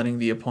to be letting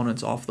the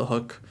opponents off the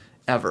hook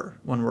ever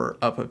when we're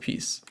up a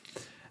piece.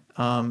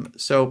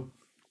 So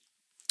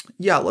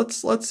yeah,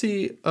 let's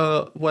see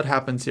what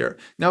happens here.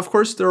 Now, of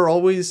course, there are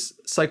always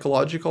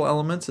psychological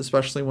elements,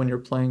 especially when you're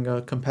playing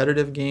a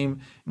competitive game.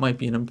 It might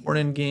be an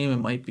important game. It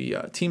might be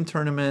a team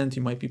tournament.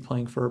 You might be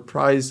playing for a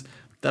prize.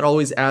 That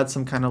always adds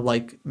some kind of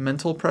like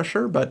mental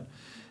pressure. But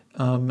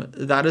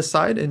that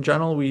aside, in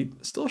general, we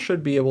still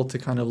should be able to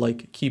kind of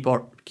like keep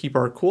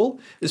our cool,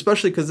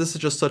 especially because this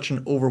is just such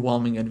an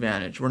overwhelming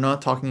advantage. We're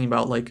not talking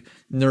about like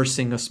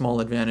nursing a small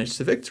advantage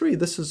to victory.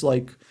 This is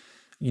like,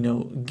 you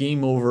know,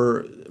 game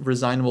over,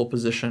 resignable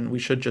position. We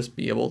should just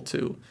be able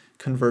to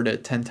convert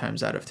it 10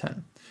 times out of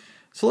 10.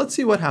 So let's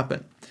see what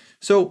happened.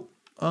 So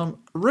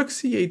rook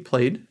c8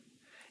 played,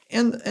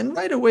 and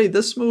right away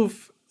this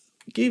move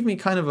gave me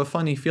kind of a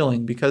funny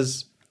feeling,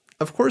 because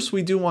of course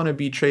we do want to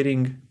be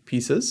trading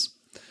pieces.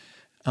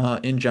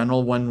 in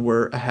general when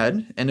we're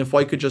ahead. And if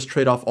white could just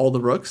trade off all the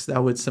rooks,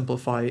 that would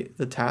simplify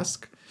the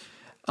task.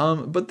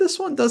 But this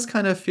one does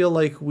kind of feel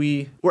like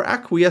we're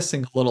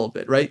acquiescing a little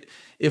bit, right?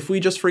 If we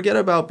just forget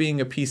about being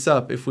a piece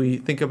up, if we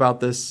think about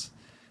this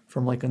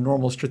from like a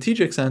normal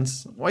strategic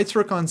sense, white's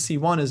rook on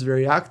c1 is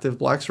very active,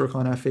 black's rook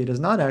on f8 is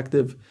not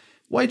active.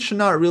 White should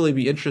not really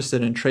be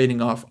interested in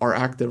trading off our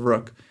active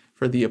rook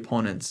for the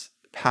opponent's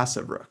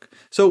passive rook.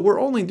 So we're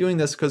only doing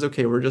this because,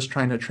 okay, we're just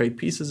trying to trade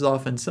pieces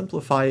off and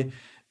simplify,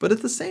 but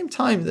at the same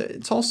time,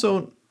 it's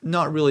also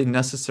not really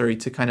necessary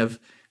to kind of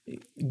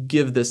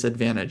give this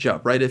advantage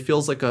up, right? It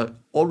feels like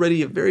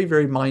already a very,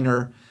 very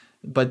minor,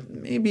 but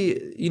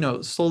maybe,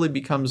 slowly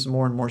becomes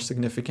more and more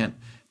significant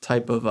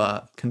type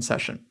of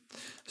concession.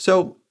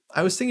 So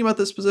I was thinking about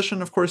this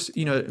position, of course,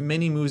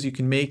 many moves you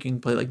can make. You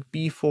can play like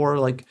b4,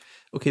 like,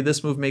 okay,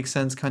 this move makes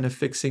sense, kind of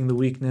fixing the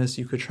weakness.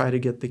 You could try to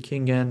get the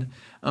king in.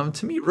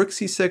 To me, rook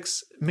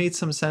c6 made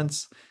some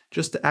sense,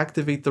 just to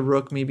activate the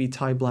rook, maybe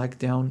tie black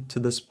down to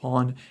this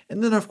pawn.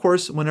 And then, of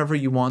course, whenever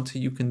you want to,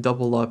 you can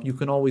double up. You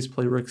can always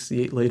play rook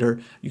c8 later.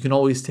 You can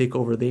always take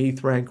over the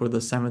 8th rank or the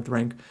 7th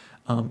rank,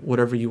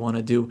 whatever you want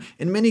to do.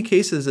 In many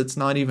cases, it's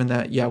not even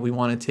that, yeah, we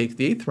want to take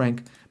the 8th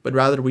rank, but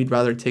rather we'd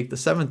rather take the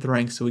 7th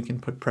rank so we can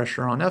put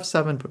pressure on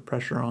f7, put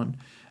pressure on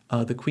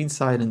the queen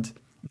side, and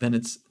then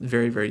it's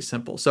very, very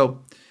simple.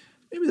 So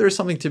maybe there's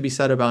something to be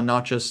said about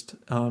not just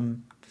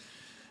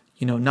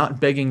not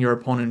begging your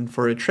opponent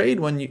for a trade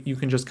when you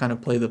can just kind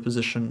of play the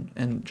position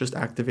and just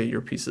activate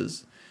your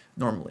pieces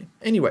normally.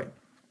 Anyway,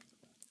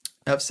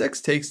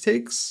 f6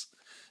 takes,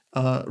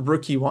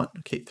 rook e1,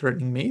 okay,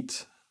 threatening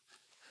mate.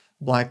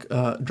 Black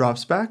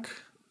drops back,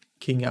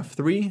 king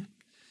f3,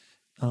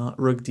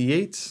 rook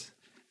d8.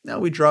 Now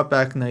we drop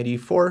back knight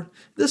e4.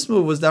 This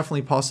move was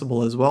definitely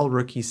possible as well,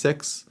 rook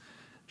e6,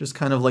 just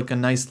kind of like a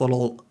nice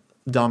little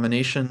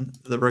domination.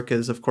 The rook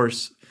is, of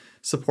course,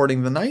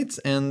 supporting the knight,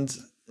 and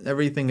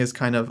everything is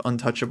kind of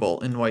untouchable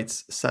in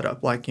white's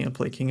setup. Black can't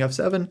play king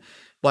f7.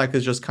 Black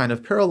is just kind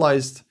of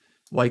paralyzed.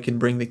 White can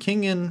bring the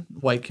king in.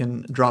 White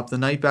can drop the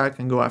knight back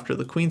and go after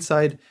the queen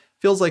side.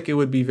 Feels like it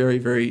would be very,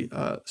 very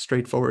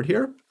straightforward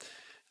here.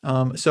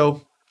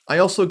 So I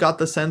also got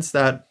the sense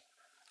that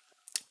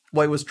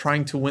white was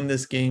trying to win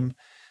this game,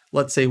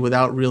 let's say,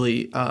 without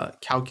really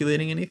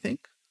calculating anything,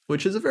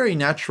 which is a very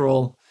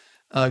natural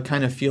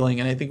kind of feeling.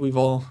 And I think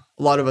a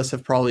lot of us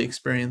have probably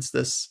experienced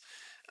this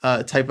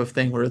type of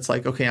thing where it's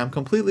like, okay, I'm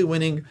completely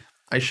winning.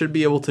 I should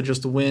be able to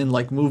just win,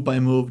 like move by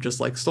move, just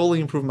like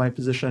slowly improve my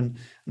position,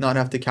 not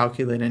have to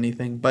calculate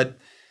anything. But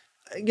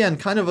again,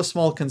 kind of a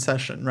small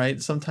concession, right?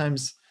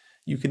 Sometimes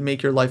you can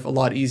make your life a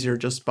lot easier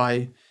just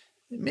by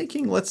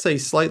making, let's say,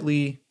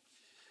 slightly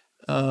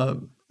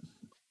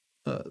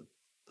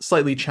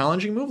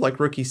challenging move like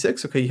rook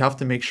e6. Okay, you have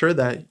to make sure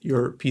that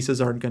your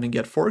pieces aren't going to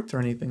get forked or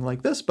anything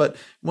like this. But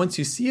once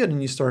you see it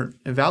and you start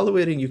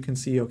evaluating, you can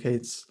see, okay,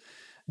 it's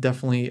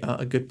definitely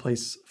a good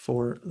place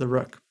for the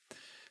rook.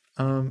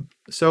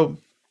 So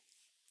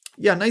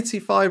yeah, knight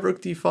c5,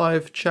 rook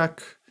d5,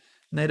 check,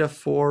 knight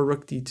f4,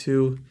 rook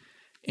d2.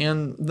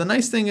 And the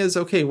nice thing is,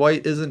 okay,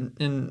 white isn't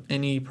in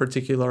any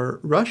particular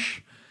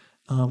rush.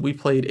 We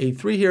played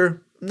a3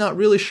 here. Not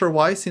really sure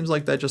why. Seems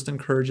like that just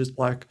encourages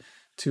black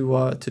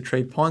to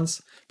trade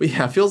pawns. But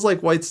yeah, it feels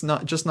like white's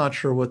not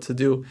sure what to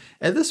do.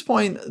 At this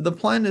point, the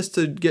plan is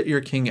to get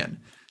your king in.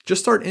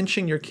 Just start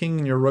inching your king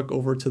and your rook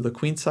over to the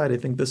queen side. I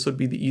think this would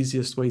be the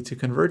easiest way to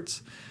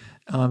convert,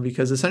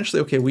 because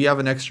essentially, okay, we have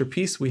an extra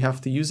piece, we have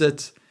to use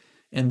it,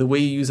 and the way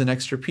you use an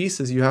extra piece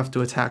is you have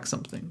to attack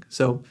something.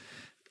 So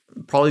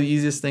probably the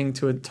easiest thing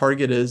to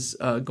target is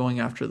going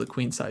after the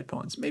queen side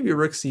pawns. Maybe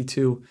rook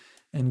c2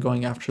 and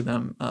going after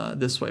them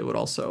this way would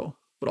also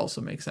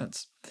make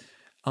sense.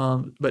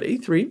 But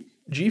a3,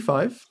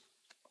 g5,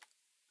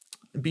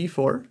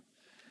 b4,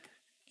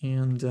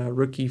 and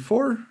rook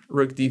e4,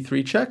 rook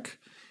d3 check.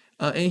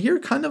 And here,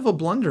 kind of a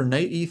blunder,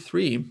 knight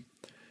e3,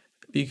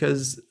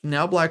 because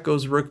now black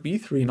goes rook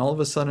b3, and all of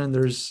a sudden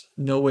there's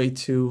no way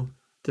to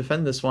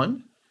defend this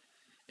one.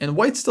 And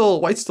white's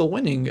still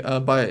winning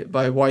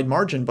by wide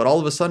margin, but all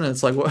of a sudden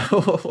it's like,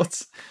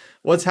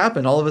 what's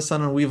happened? All of a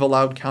sudden we've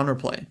allowed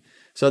counterplay.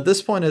 So at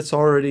this point, it's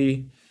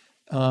already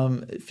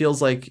it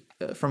feels like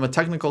from a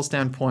technical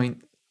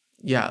standpoint,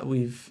 yeah,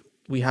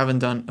 we haven't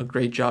done a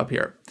great job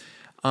here.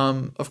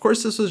 Of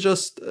course, this was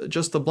just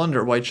a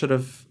blunder. White should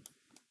have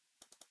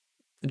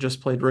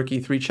just played rook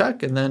e3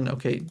 check, and then,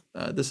 okay,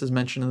 this is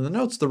mentioned in the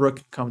notes, the rook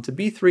can come to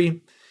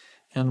b3,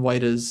 and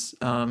white is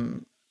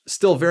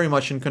still very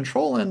much in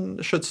control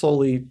and should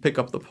slowly pick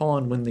up the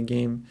pawn, win the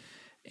game,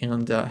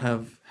 and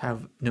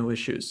have no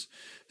issues.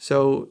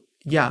 So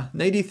yeah,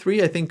 knight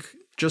e3, I think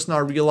just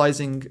not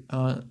realizing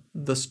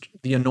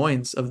the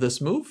annoyance of this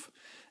move,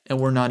 and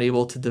we're not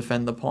able to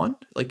defend the pawn.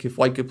 Like if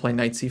white could play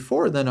knight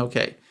c4, then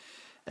okay,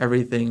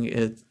 everything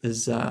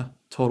is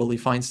totally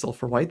fine still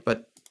for white,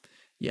 but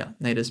yeah,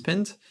 knight is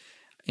pinned.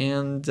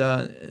 And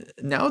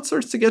now it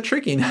starts to get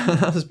tricky.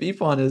 Now this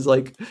b-pawn is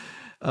like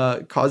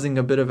causing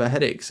a bit of a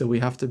headache, so we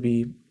have to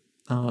be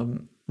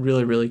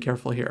really, really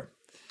careful here.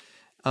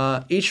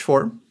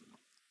 h4,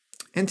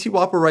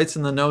 NT-Wapper writes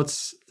in the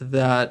notes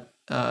that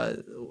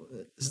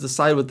is the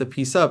side with the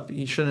piece up,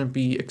 you shouldn't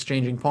be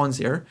exchanging pawns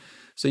here.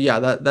 So yeah,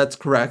 that's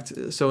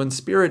correct. So in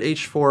spirit,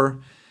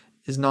 h4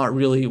 is not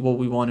really what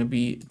we want to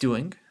be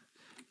doing.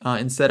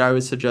 Instead, I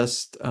would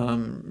suggest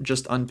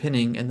just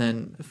unpinning and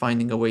then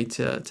finding a way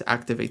to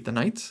activate the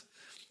knight.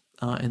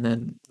 And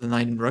then the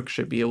knight and rook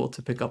should be able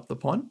to pick up the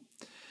pawn.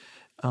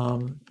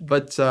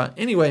 But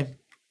anyway,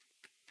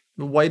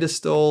 white is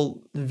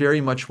still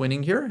very much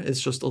winning here.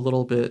 It's just a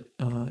little bit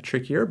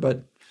trickier,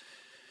 but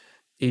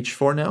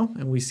h4 now,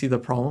 and we see the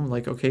problem,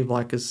 like, okay,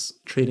 black is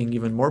trading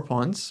even more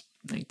pawns.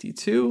 Knight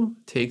d2,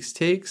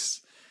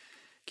 takes,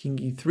 king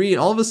e3, and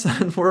all of a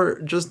sudden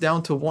we're just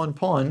down to one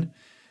pawn,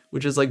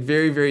 which is like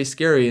very, very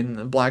scary,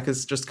 and black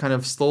is just kind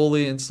of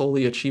slowly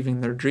achieving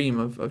their dream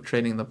of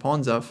trading the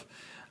pawns off.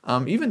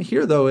 Even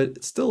here, though,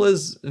 it still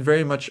is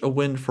very much a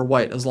win for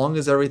white, as long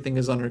as everything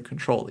is under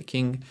control. The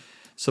king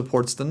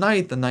supports the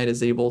knight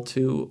is able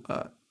to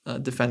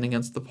defend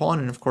against the pawn,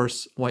 and of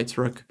course, white's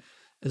rook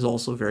is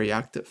also very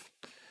active.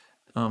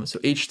 So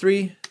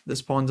h3,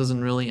 this pawn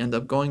doesn't really end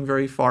up going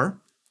very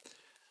far.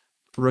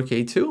 Rook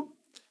a2,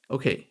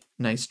 okay,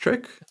 nice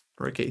trick,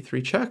 rook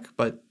a3 check,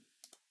 but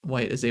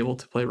white is able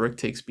to play rook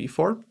takes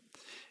b4.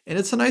 And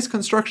it's a nice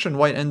construction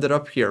white ended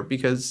up here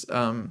because,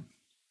 or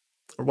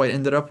white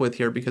ended up with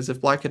here, because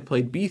if black had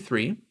played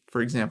b3,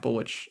 for example,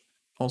 which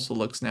also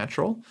looks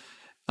natural,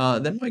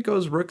 then white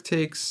goes rook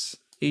takes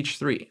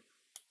h3.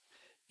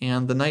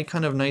 And the knight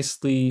kind of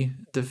nicely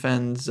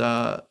defends,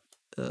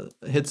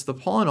 hits the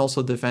pawn,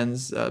 also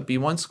defends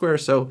b1 square,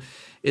 so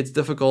it's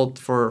difficult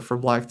for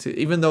black to,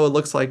 even though it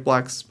looks like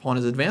black's pawn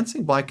is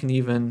advancing, black can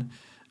even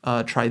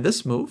try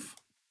this move,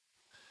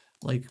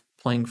 like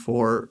playing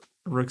for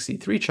rook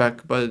c3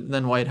 check, but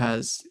then white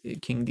has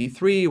king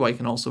d3, white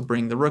can also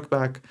bring the rook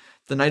back.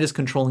 The knight is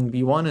controlling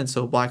b1, and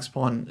so black's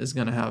pawn is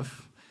going to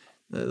have,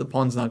 the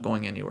pawn's not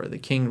going anywhere. The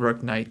king,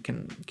 rook, knight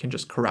can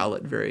just corral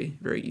it very,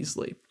 very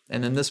easily.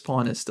 And then this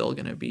pawn is still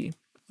going to be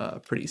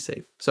pretty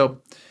safe.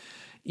 So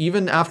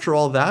even after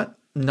all that,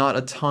 not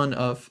a ton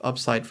of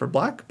upside for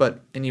black,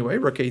 but anyway,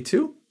 rook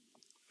a2,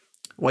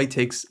 white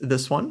takes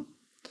this one,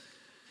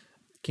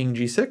 king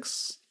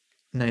g6,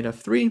 knight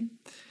f3,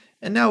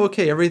 and now,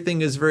 okay,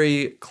 everything is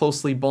very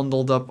closely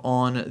bundled up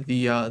on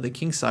the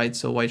king side,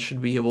 so white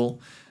should be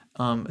able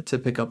to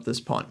pick up this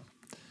pawn.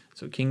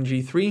 So king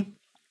g3,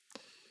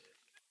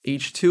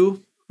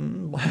 h2,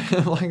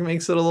 black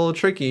makes it a little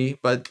tricky,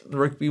 but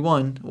rook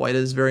b1, white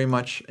is very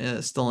much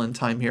still in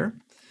time here.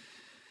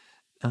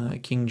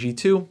 King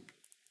g2,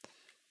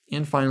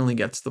 and finally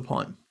gets the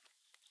pawn.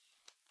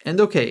 And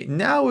okay,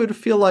 now it would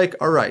feel like,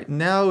 all right,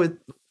 now it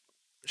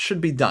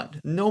should be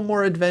done. No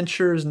more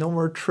adventures, no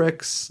more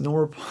tricks, no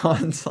more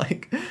pawns.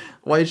 Like,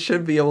 white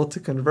should be able to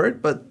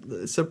convert, but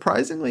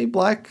surprisingly,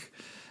 black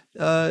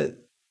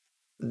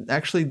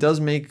actually does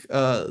make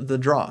the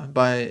draw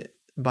by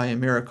a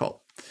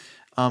miracle.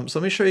 So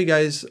let me show you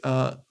guys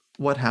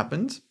what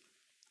happened.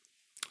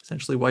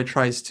 Essentially, white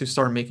tries to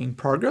start making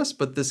progress,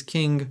 but this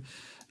king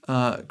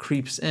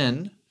creeps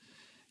in,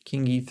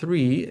 king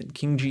e3, and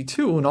king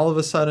g2, and all of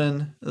a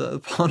sudden the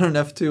pawn on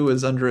f2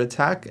 is under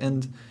attack,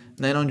 and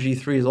knight on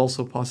g3 is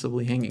also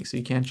possibly hanging, so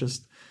you can't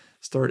just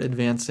start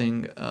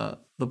advancing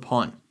the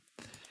pawn.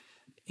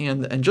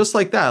 And just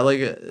like that, like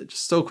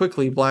just so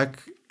quickly,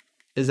 black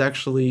is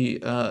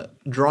actually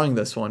drawing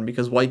this one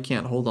because white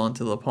can't hold on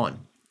to the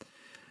pawn.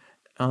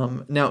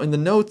 Now in the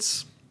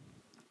notes,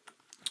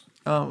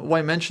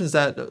 white mentions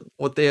that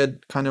what they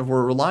had kind of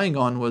were relying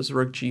on was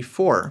rook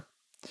g4,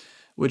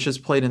 which is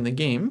played in the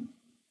game.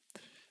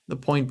 The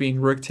point being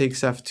rook takes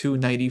f2,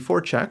 knight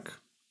e4 check.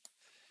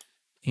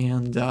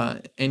 And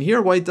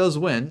here white does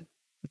win.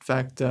 In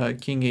fact,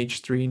 king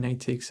h3,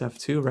 knight takes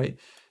f2, right?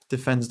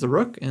 Defends the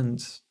rook,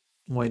 and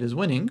white is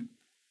winning.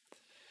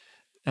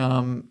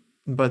 Okay,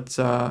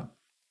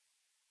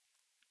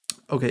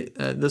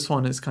 this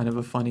one is kind of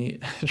a funny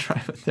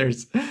try, but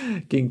there's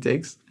king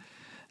takes.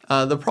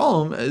 The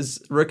problem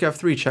is rook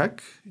f3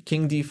 check,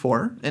 king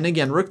d4, and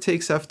again, rook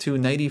takes f2,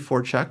 knight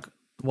e4 check,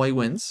 white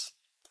wins,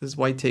 because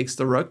white takes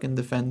the rook and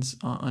defends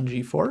on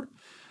g4.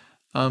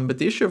 But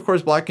the issue, of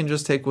course, black can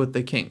just take with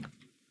the king.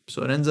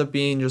 So it ends up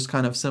being just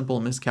kind of simple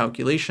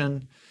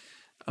miscalculation.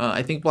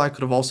 I think black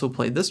could have also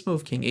played this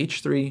move, king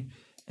h3,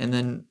 and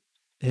then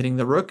hitting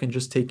the rook and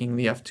just taking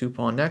the f2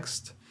 pawn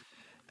next.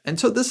 And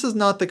so this is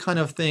not the kind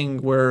of thing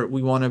where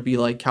we want to be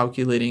like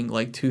calculating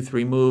like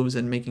 2-3 moves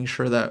and making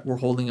sure that we're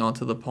holding on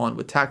to the pawn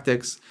with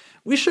tactics.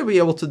 We should be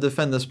able to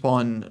defend this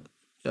pawn,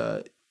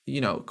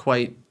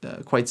 quite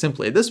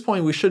simply. At this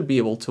point, we should be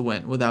able to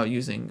win without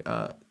using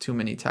too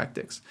many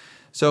tactics.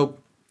 So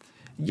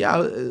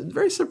yeah,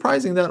 very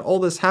surprising that all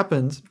this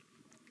happened.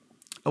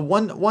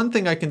 One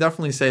thing I can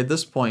definitely say at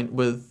this point,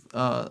 with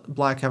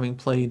black having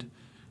played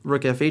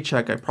rook f8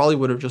 check, I probably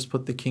would have just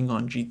put the king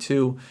on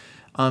g2.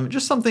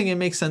 Just something it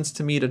makes sense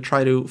to me to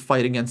try to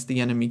fight against the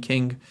enemy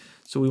king.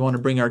 So we want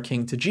to bring our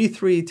king to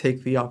g3,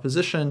 take the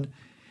opposition.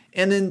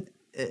 And then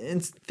in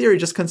theory,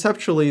 just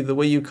conceptually, the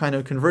way you kind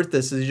of convert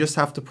this is you just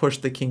have to push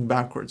the king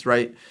backwards,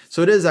 right?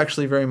 So it is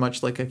actually very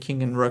much like a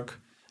king and rook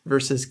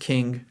versus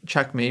king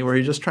checkmate, where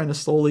you're just trying to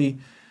slowly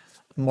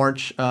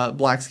march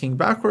black's king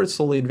backwards,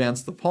 slowly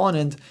advance the pawn,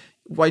 and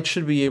white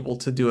should be able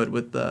to do it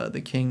with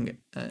the king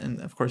and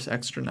of course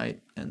extra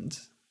knight and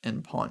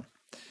pawn.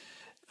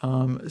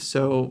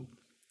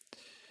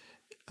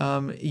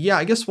 Yeah,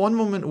 I guess one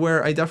moment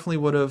where I definitely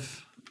would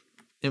have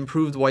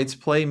improved white's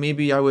play,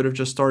 maybe I would have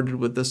just started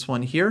with this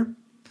one here.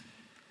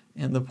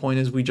 And the point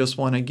is we just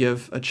want to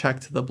give a check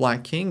to the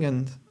black king,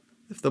 and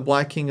if the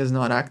black king is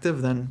not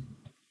active, then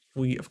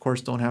we of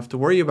course don't have to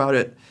worry about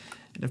it.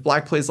 And if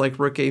black plays like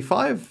rook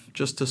a5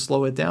 just to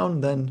slow it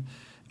down, then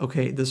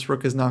okay, this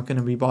rook is not going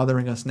to be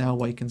bothering us now.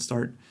 White can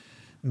start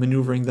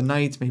maneuvering the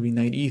knight, maybe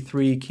knight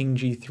e3, king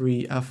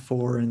g3,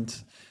 f4,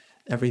 and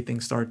everything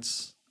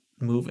starts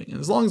moving. And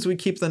as long as we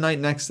keep the knight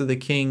next to the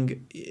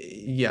king,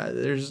 yeah,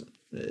 there's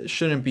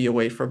shouldn't be a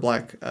way for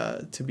black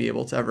to be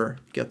able to ever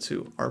get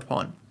to our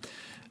pawn.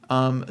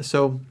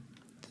 So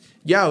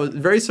yeah, it was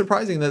very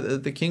surprising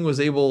that the king was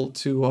able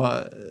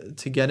to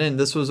get in.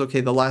 This was okay,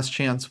 the last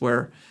chance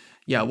where,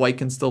 yeah, white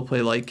can still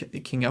play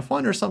like king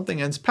f1 or something,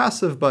 and it's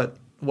passive, but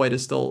white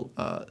is still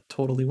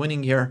totally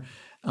winning here,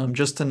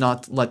 just to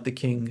not let the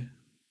king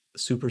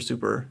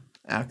super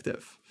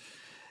active.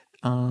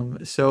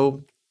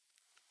 So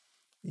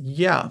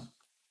yeah,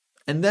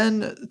 and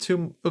then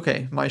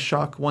okay, my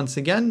shock once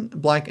again,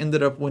 black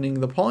ended up winning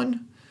the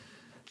pawn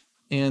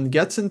and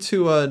gets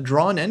into a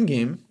drawn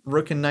endgame,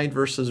 rook and knight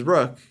versus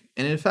rook.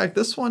 And in fact,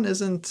 this one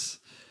isn't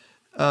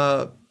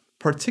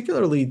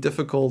particularly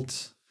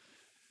difficult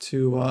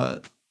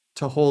to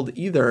hold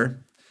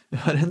either,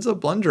 but ends up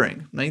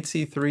blundering. Knight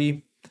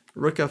c3,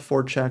 rook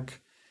f4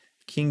 check,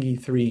 king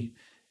e3,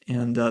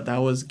 and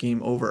that was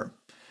game over.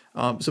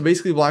 So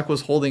basically black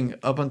was holding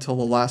up until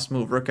the last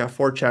move, rook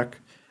f4 check.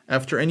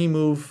 After any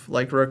move,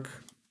 like rook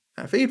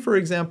f8, for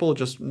example,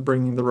 just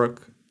bringing the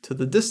rook to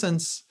the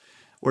distance,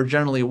 where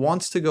generally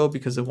wants to go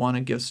because it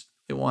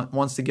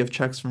wants to give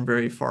checks from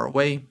very far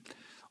away.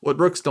 What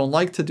rooks don't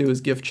like to do is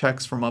give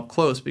checks from up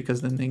close,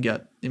 because then they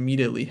get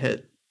immediately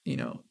hit. You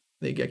know,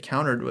 they get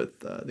countered with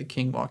the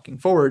king walking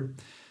forward.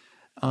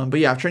 But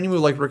yeah, after any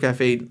move like rook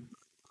f8,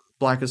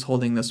 black is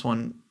holding this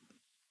one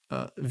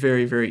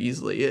very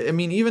easily. I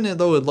mean, even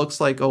though it looks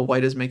like, oh,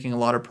 white is making a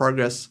lot of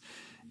progress,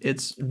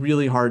 it's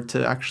really hard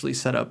to actually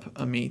set up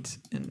a mate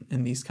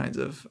in these kinds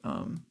of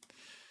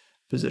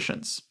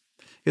positions.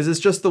 Because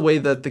it's just the way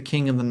that the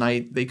king and the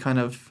knight, they kind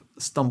of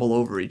stumble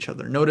over each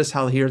other. Notice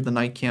how here the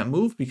knight can't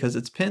move because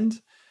it's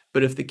pinned,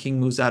 but if the king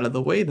moves out of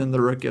the way, then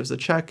the rook gives a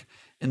check,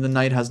 and the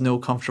knight has no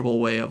comfortable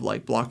way of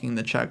like blocking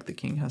the check. The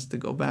king has to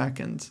go back,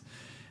 and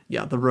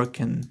yeah, the rook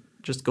can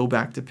just go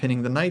back to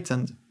pinning the knight,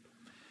 and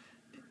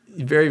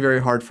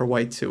very hard for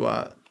white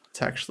to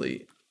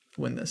actually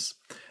win this.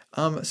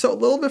 So a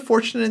little bit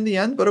fortunate in the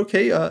end, but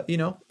okay, you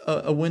know,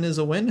 a win is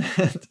a win.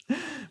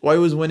 White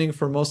was winning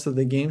for most of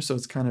the game, so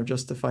it's kind of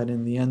justified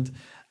in the end.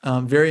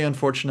 Very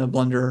unfortunate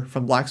blunder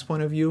from black's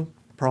point of view,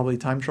 probably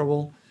time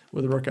trouble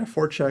with rook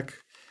f4 check.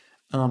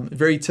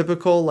 Very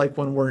typical, like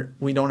when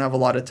we don't have a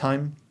lot of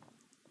time,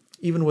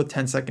 even with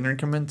 10-second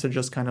increment, to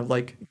just kind of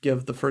like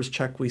give the first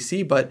check we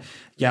see. But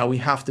yeah, we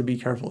have to be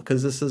careful,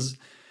 because this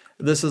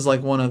is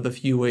like one of the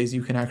few ways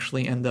you can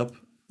actually end up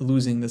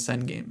losing this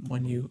endgame,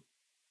 when you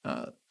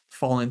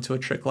fall into a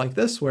trick like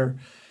this, where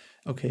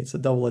okay, it's a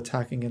double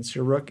attack against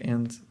your rook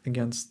and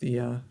against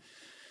the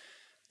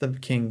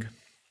king.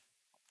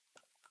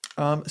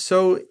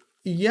 So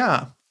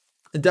yeah,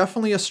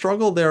 definitely a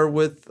struggle there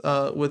with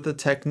the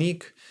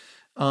technique.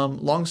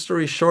 Long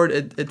story short,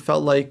 it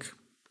felt like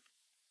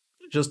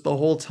just the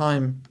whole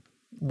time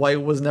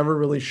white was never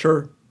really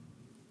sure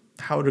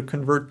how to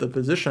convert the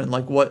position,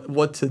 like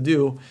what to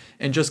do,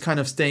 and just kind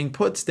of staying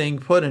put,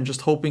 and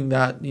just hoping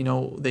that, you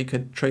know, they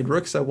could trade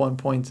rooks at one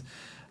point.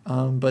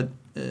 But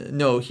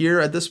no, here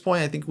at this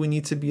point, I think we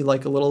need to be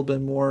like a little bit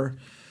more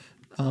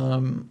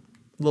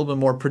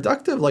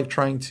productive, like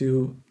trying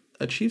to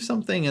achieve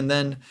something. And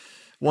then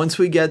once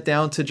we get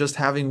down to just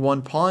having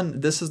one pawn,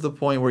 this is the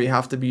point where you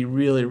have to be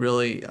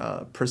really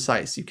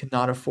precise. You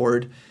cannot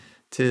afford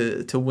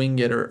to wing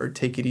it or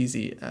take it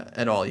easy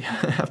at all. You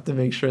have to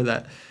make sure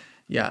that,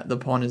 yeah, the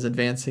pawn is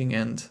advancing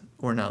and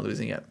we're not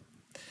losing it.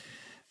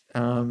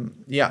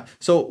 Yeah,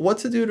 so what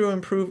to do to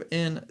improve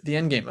in the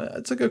endgame?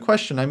 It's a good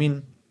question. I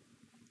mean,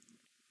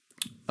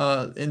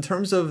 in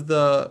terms of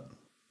the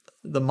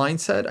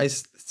mindset, I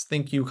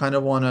think you kind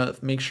of want to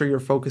make sure you're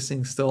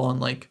focusing still on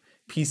like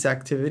piece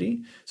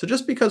activity. So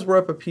just because we're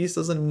up a piece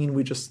doesn't mean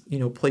we just, you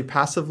know, play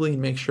passively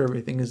and make sure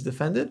everything is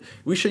defended.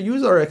 We should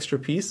use our extra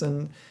piece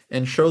and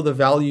show the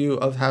value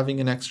of having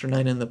an extra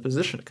knight in the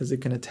position, because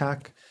it can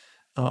attack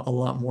a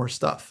lot more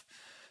stuff.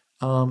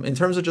 In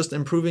terms of just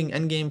improving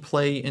endgame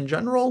play in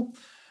general,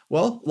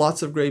 well,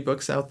 lots of great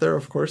books out there,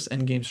 of course.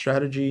 Endgame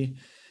Strategy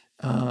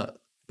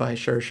by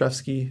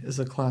Shereshevsky is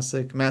a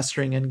classic.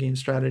 Mastering Endgame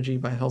Strategy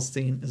by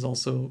Helstein is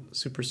also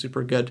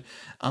super good.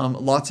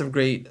 Lots of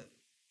great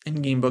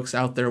in-game books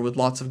out there with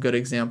lots of good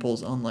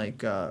examples on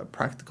like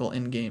practical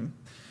in-game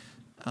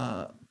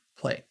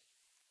play.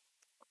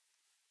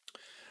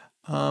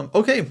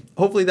 Okay,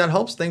 hopefully that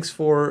helps. Thanks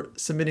for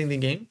submitting the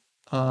game.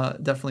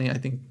 Definitely, I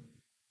think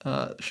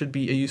should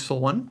be a useful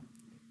one.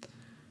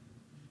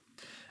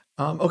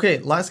 Okay,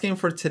 last game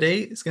for today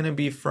is going to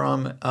be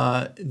from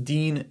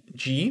Dean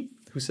G,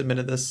 who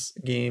submitted this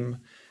game.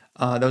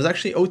 That was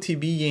actually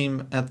OTB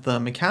game at the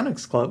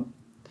Mechanics Club.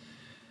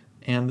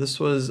 And this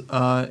was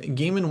a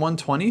game in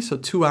 120, so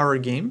 2-hour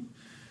game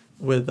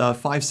with a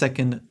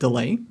 5-second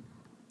delay.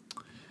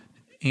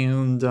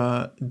 And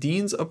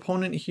Dean's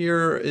opponent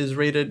here is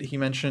rated, he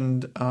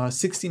mentioned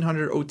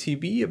 1600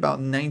 OTB, about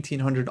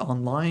 1900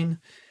 online.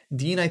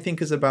 Dean, I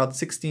think, is about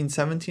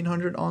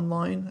 1700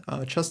 online.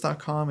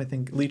 Chess.com, I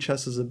think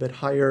Lichess is a bit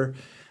higher.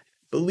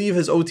 Believe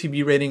his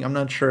OTB rating, I'm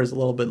not sure, is a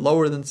little bit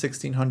lower than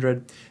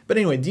 1600. But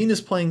anyway, Dean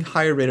is playing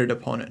higher rated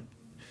opponent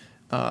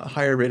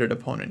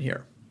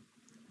here.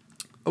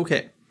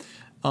 Okay,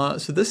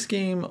 so this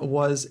game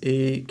was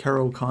a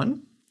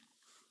Caro-Kann.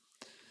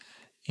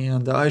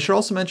 And I should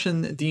also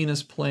mention Dean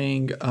is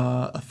playing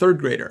a third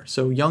grader.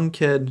 So young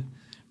kid,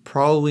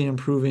 probably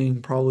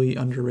improving, probably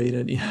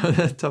underrated,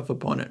 tough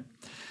opponent.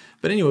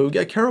 But anyway, we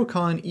got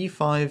Caro-Kann,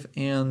 e5,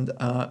 and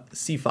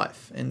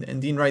c5.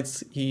 And Dean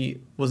writes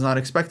he was not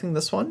expecting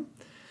this one,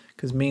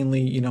 because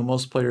mainly,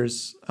 most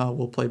players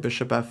will play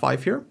bishop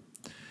f5 here.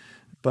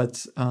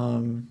 But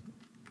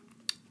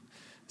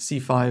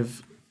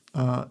c5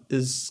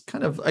 is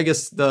kind of, I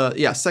guess,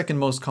 the second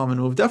most common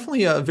move.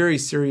 Definitely a very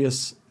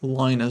serious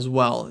line as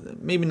well.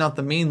 Maybe not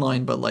the main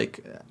line, but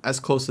like as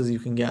close as you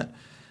can get.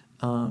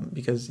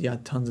 Because,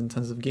 tons and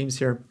tons of games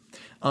here.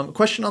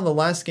 Question on the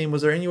last game,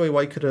 was there any way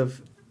White could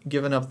have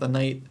given up the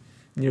knight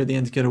near the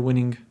end to get a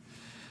winning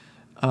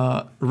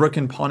rook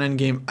and pawn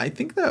endgame? I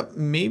think that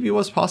maybe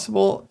was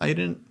possible. I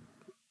didn't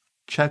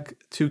check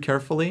too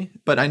carefully,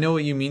 but I know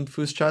what you mean,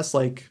 Foos Chess.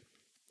 Like,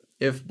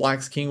 if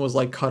Black's king was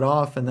like cut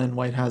off and then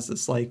White has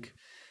this like,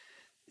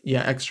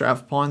 extra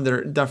f pawn,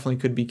 there definitely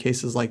could be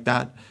cases like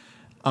that.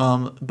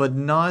 But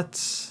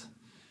not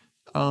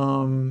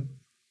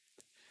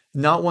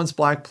once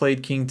Black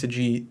played king to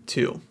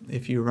g2,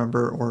 if you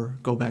remember, or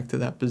go back to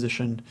that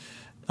position.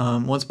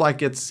 Once Black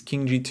gets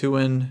king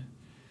g2 in,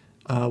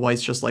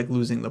 White's just like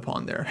losing the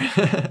pawn there.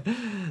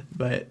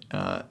 But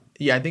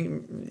I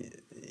think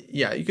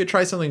you could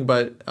try something,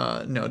 but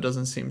no, it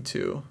doesn't seem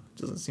to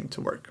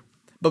work.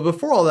 But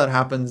before all that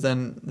happens,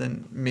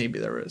 then maybe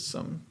there is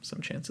some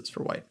chances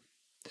for White.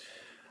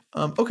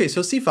 Okay,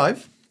 so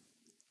c5.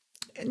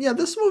 And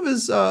this move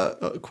is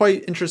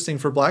quite interesting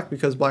for Black,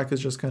 because Black is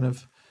just kind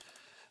of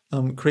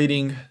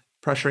creating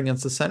pressure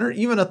against the center,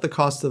 even at the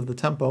cost of the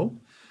tempo.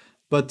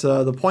 But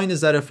the point is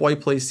that if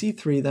White plays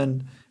c3,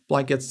 then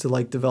Black gets to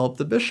like develop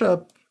the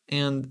bishop,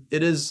 and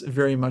it is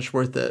very much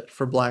worth it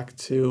for Black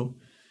to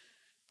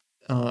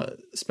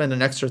spend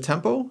an extra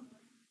tempo,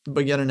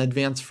 but get an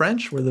advanced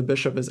French where the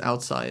bishop is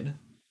outside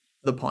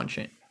the pawn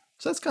chain.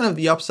 So that's kind of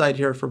the upside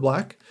here for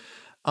Black.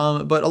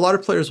 But a lot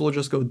of players will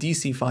just go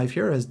dc5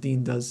 here, as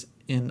Dean does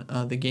in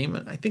the game,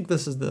 and I think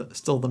this is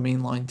still the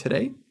main line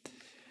today.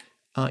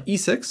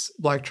 e6,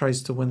 Black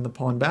tries to win the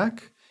pawn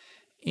back,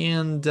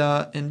 and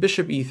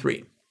bishop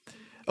e3.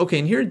 Okay,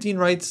 and here Dean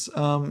writes,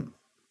 I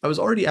was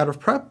already out of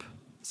prep,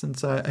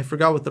 since I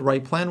forgot what the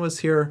right plan was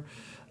here.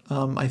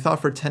 I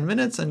thought for 10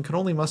 minutes and could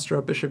only muster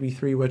up bishop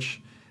e3,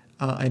 which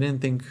I didn't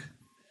think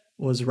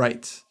was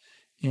right.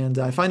 And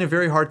I find it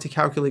very hard to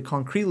calculate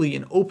concretely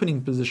in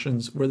opening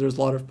positions where there's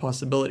a lot of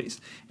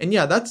possibilities. And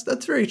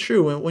that's very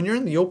true. When you're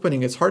in the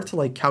opening, it's hard to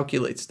like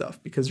calculate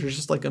stuff, because there's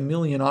just like a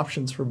million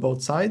options for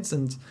both sides,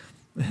 and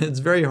it's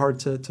very hard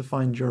to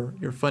find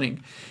your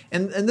footing.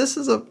 And this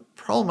is a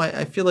problem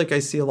I feel like I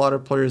see a lot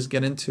of players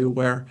get into,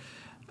 where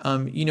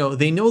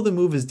they know the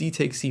move is d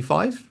takes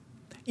c5,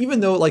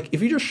 even though like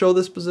if you just show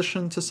this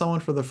position to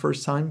someone for the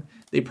first time,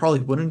 they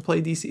probably wouldn't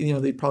play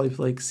dc. They'd probably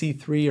play like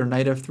c3 or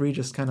knight f3,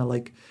 just kind of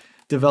like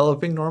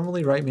developing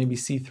normally, right? Maybe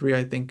c3,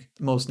 I think,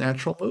 most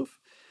natural move.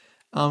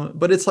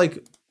 But it's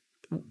like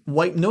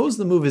White knows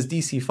the move is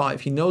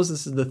dc5. He knows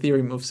this is the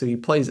theory move, so he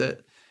plays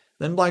it.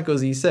 Then Black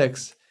goes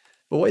e6,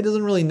 but White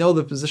doesn't really know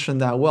the position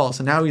that well,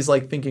 so now he's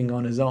like thinking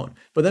on his own.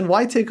 But then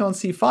why take on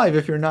c5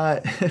 if you're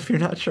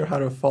not sure how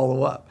to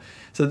follow up?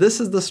 So this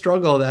is the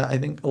struggle that I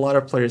think a lot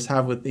of players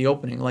have with the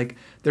opening. Like,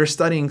 they're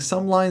studying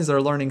some lines,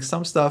 they're learning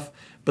some stuff,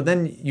 but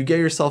then you get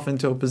yourself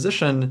into a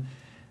position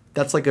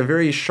that's like a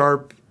very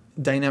sharp,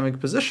 dynamic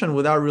position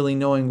without really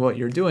knowing what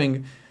you're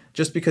doing,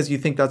 just because you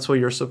think that's what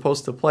you're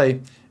supposed to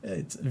play.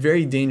 It's a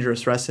very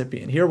dangerous recipe.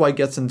 And here White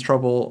gets in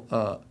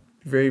trouble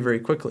very, very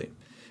quickly,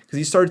 because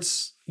he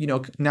starts,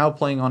 now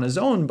playing on his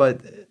own,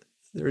 but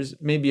there's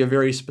maybe a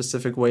very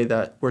specific way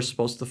that we're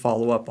supposed to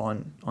follow up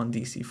on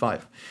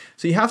dc5.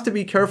 So you have to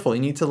be careful.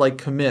 You need to like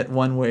commit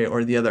one way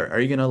or the other. Are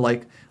you going to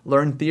like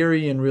learn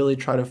theory and really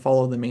try to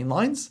follow the main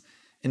lines?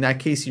 In that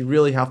case, you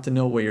really have to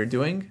know what you're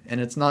doing,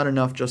 and it's not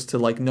enough just to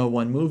like know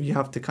one move. You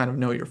have to kind of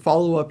know your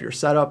follow-up, your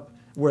setup,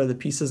 where the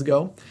pieces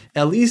go,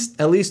 at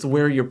least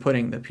where you're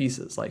putting the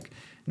pieces. Like,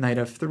 knight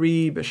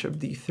f3, bishop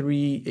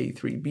d3,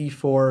 a3,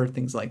 b4,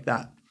 things like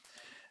that.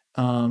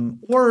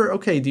 Or,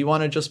 okay, do you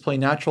want to just play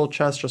natural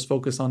chess, just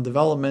focus on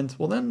development?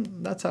 Well, then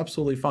that's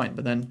absolutely fine.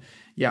 But then,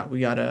 yeah, we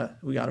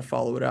gotta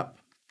follow it up.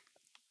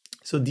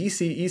 So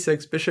dc,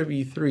 e6, bishop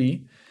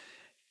e3,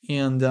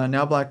 and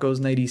now black goes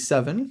knight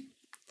e7,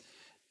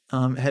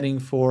 heading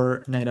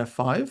for knight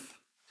f5,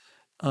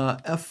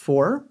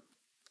 f4,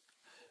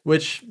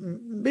 which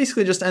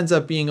basically just ends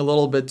up being a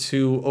little bit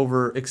too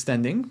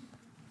overextending.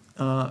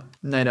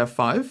 Knight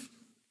f5,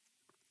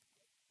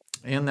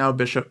 and now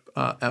bishop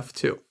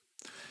f2.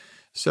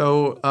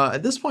 So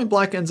at this point,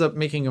 black ends up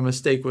making a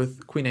mistake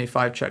with queen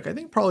a5 check. I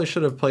think probably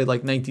should have played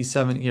like knight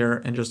d7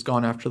 here and just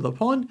gone after the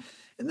pawn.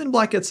 And then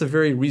black gets a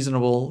very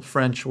reasonable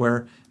French where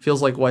it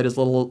feels like white is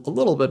a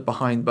little bit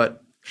behind,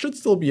 but should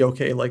still be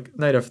okay, like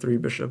knight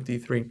f3, bishop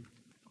d3.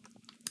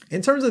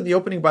 In terms of the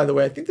opening, by the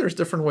way, I think there's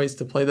different ways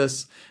to play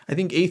this. I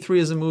think a3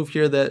 is a move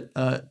here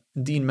that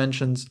Dean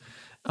mentions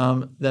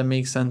that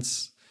makes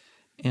sense.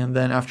 And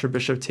then after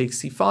bishop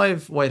takes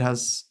c5, white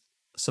has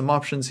some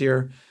options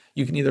here.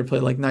 You can either play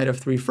like knight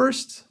f3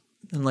 first,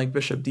 and like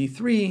bishop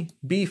d3,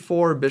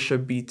 b4,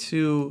 bishop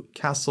b2,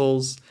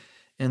 castles,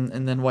 and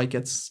then white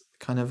gets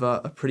kind of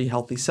a pretty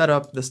healthy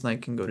setup. This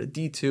knight can go to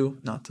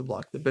d2, not to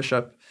block the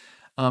bishop.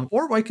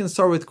 Or white can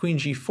start with queen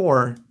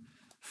g4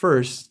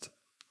 first.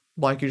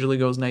 Black usually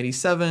goes knight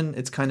e7.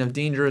 It's kind of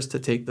dangerous to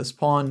take this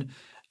pawn.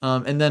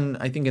 And then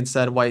I think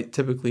instead white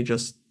typically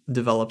just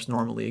develops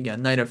normally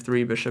again. Knight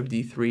f3, bishop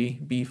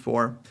d3,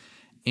 b4.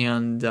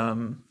 And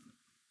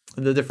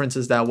the difference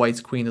is that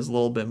white's queen is a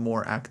little bit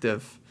more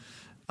active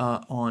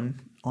on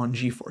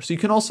g4. So you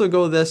can also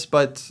go this,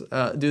 but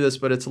do this,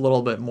 but it's a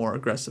little bit more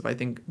aggressive. I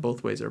think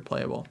both ways are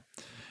playable.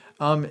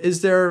 Can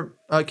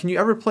you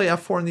ever play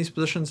f4 in these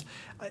positions?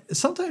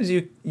 Sometimes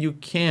you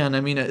can.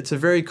 I mean, it's a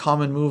very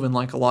common move in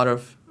like a lot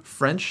of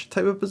French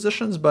type of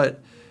positions,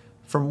 but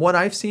from what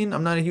I've seen,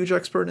 I'm not a huge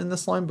expert in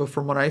this line, but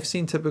from what I've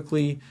seen,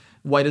 typically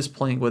white is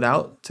playing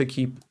without to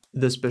keep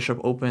this bishop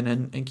open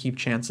and keep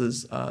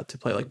chances to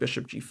play like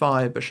bishop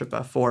g5, bishop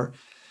f4.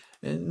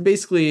 And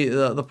basically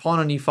the pawn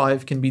on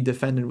e5 can be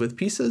defended with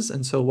pieces,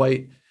 and so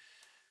white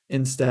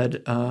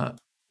instead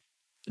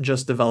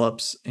just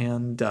develops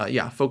and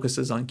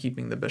focuses on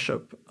keeping the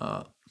bishop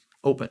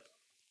open.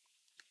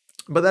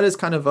 But that is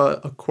kind of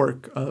a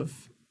quirk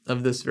of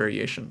this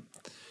variation.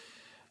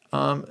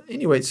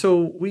 Anyway,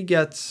 so we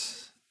get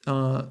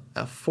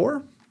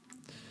f4,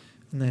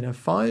 knight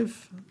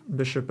f5,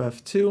 bishop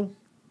f2,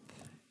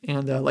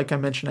 and like I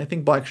mentioned, I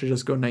think black should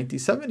just go knight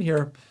d7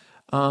 here.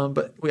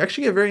 But we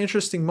actually get a very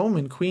interesting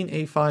moment, queen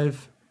a5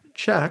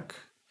 check.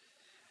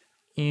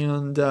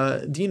 And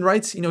Dean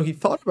writes, he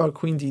thought about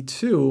queen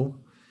d2,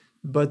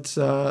 but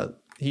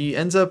he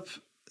ends up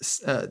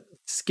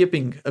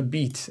skipping a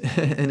beat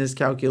in his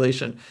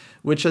calculation,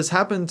 which has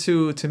happened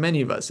to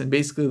many of us. And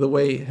basically the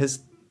way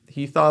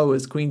he thought it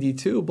was queen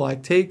d2,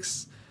 black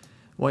takes,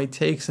 white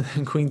takes, and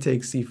then queen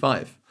takes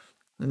c5.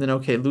 And then,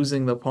 okay,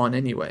 losing the pawn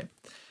anyway.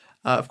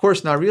 Of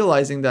course, not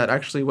realizing that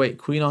actually, wait,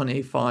 queen on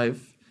a5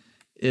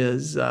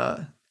 is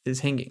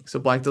hanging. So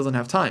black doesn't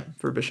have time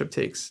for bishop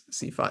takes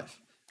c5.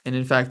 And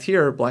in fact,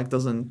 here, black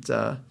doesn't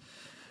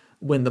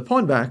win the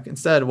pawn back.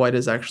 Instead, white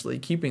is actually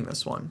keeping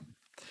this one.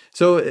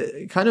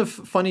 So kind of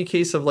funny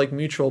case of like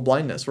mutual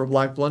blindness, where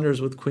black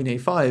blunders with queen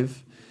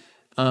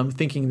a5,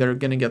 thinking they're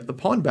going to get the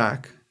pawn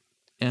back,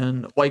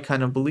 and white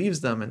kind of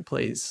believes them and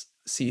plays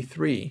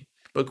c3.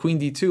 But queen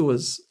d2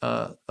 was,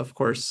 of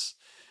course,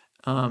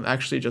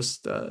 actually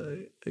just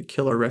a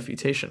killer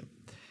refutation.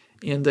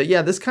 And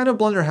this kind of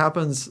blunder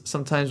happens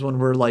sometimes when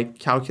we're like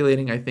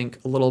calculating, I think,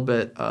 a little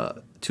bit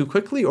too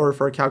quickly, or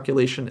if our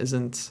calculation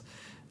isn't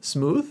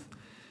smooth,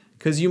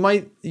 because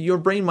your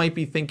brain might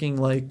be thinking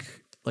like,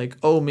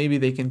 oh, maybe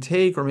they can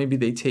take, or maybe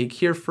they take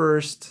here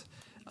first,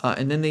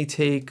 and then they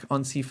take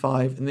on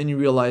c5, and then you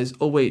realize,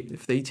 oh wait,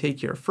 if they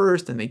take here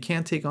first, and they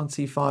can't take on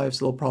c5,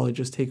 so they'll probably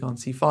just take on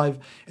c5,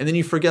 and then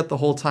you forget the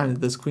whole time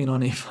that this queen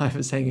on a5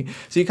 is hanging.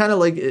 So you kind of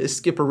like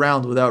skip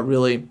around without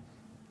really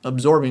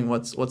absorbing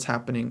what's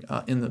happening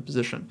in the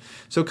position.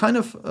 So kind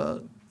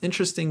of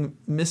interesting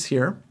miss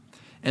here.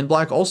 And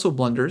black also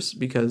blunders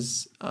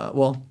because,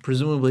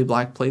 presumably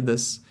black played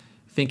this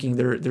thinking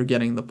they're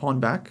getting the pawn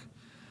back.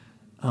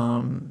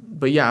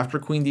 But yeah, after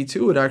queen d2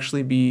 it would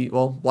actually be,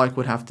 black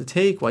would have to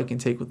take, white can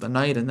take with the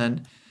knight, and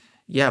then,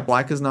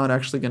 black is not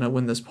actually going to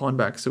win this pawn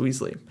back so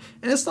easily.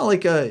 And it's not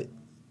like I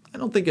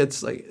don't think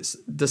it's like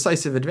a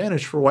decisive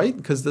advantage for white,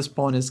 because this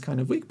pawn is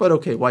kind of weak, but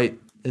okay, white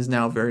is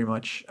now very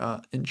much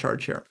in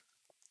charge here.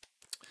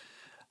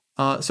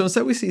 So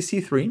instead we see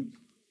c3,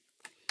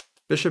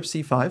 bishop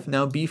c5.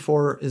 Now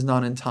b4 is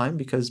not in time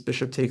because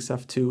bishop takes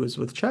f2 is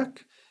with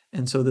check,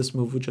 and so this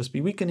move would just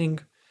be weakening.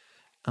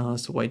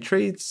 So white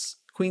trades,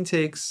 queen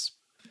takes,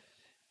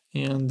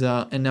 and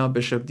now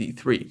bishop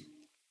d3.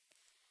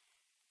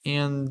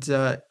 And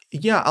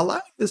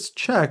allowing this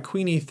check,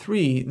 queen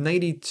e3,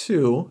 knight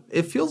e2,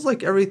 it feels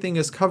like everything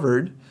is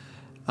covered,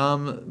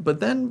 but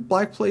then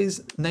black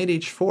plays knight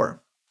h4.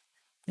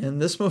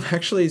 And this move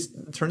actually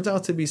turns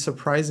out to be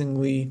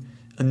surprisingly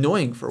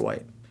annoying for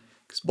white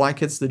because black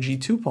hits the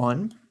g2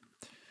 pawn.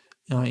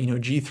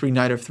 G3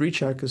 knight of 3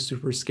 check is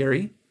super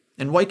scary,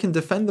 and white can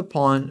defend the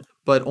pawn,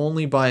 but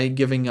only by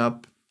giving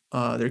up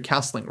their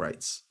castling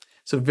rights.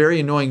 So very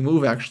annoying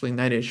move actually,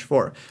 knight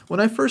h4. When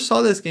I first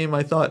saw this game,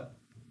 I thought,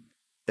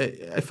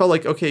 I felt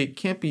like, okay, it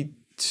can't be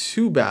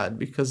too bad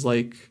because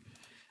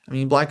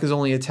black is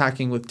only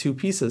attacking with 2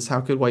 pieces. How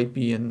could white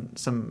be in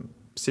some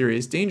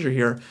serious danger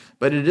here?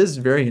 But it is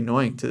very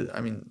annoying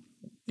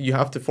you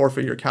have to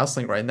forfeit your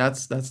castling right, and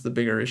that's the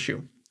bigger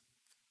issue.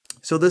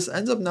 So this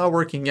ends up not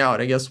working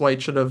out. I guess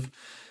white should have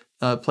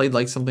played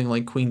like something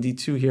like queen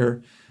d2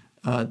 here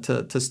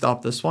to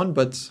stop this one,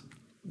 but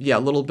yeah, a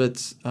little bit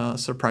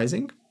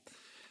surprising.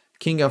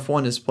 King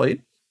f1 is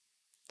played.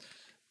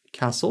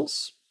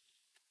 Castles.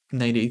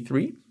 Knight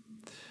a3.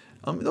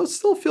 Though it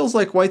still feels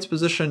like white's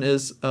position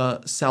is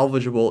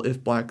salvageable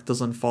if black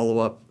doesn't follow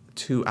up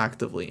too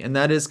actively, and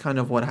that is kind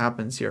of what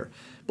happens here.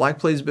 Black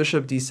plays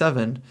bishop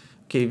d7.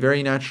 Okay,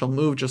 very natural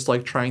move, just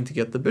like trying to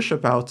get the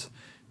bishop out,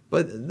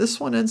 but this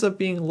one ends up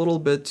being a little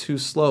bit too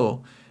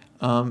slow.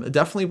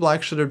 Definitely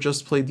black should have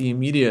just played the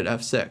immediate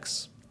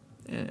f6.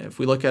 And if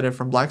we look at it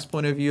from black's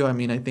point of view, I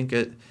think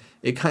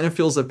it kind of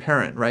feels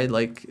apparent, right?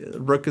 Like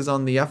rook is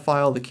on the f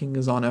file, the king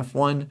is on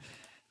f1.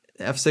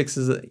 f6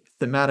 is a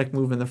thematic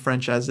move in the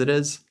French as it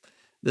is.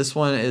 This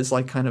one is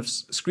like kind of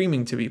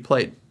screaming to be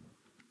played.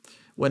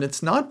 When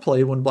it's not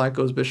played, when black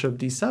goes bishop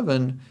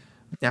d7,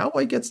 now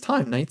white gets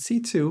time. Knight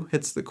c2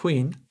 hits the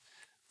queen.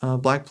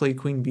 Black played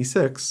queen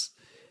b6.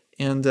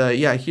 And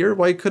yeah, here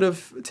white could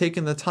have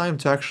taken the time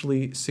to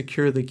actually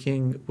secure the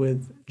king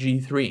with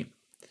g3.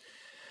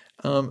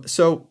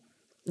 So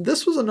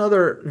this was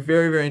another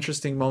very, very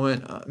interesting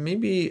moment,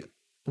 maybe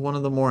one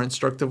of the more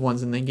instructive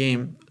ones in the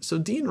game. So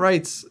Dean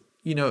writes,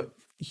 he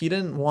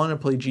didn't want to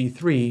play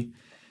g3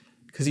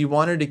 because he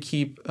wanted to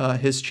keep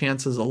his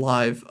chances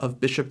alive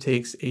of bishop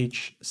takes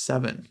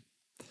h7.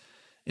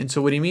 And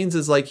so what he means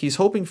is like he's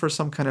hoping for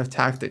some kind of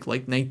tactic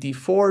like knight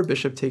d4,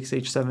 bishop takes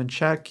h7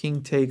 check,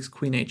 king takes,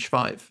 queen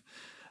h5,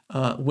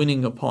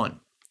 winning a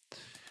pawn.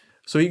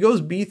 So he goes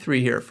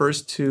b3 here,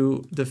 first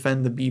to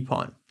defend the b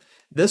pawn.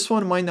 This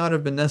one might not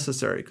have been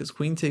necessary because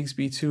queen takes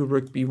b2,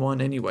 rook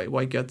b1 anyway.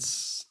 White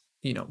gets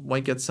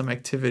some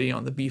activity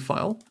on the b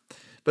file.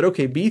 But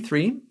okay,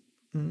 b3,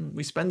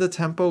 we spend the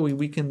tempo, we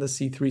weaken the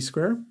c3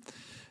 square.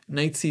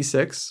 Knight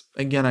c6,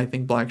 again, I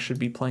think black should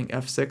be playing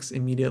f6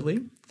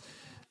 immediately.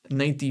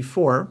 Knight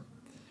d4,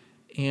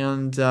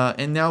 and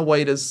now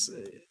white is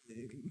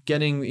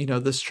getting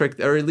this trick,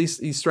 or at least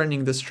he's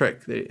threatening this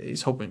trick that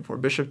he's hoping for.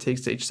 Bishop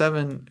takes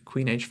h7,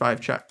 queen h5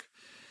 check.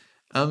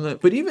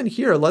 But even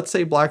here, let's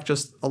say black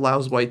just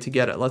allows white to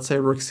get it. Let's say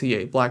rook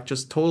c8, black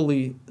just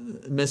totally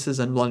misses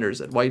and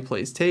blunders it. White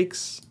plays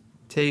takes,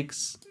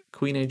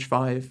 queen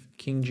h5,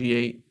 king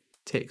g8,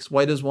 takes.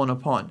 White has won a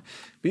pawn.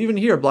 But even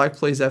here, black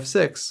plays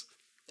f6,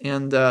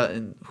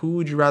 and who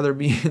would you rather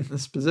be in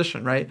this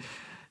position, right?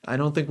 I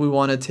don't think we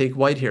want to take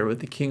white here with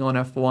the king on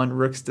f1,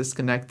 rooks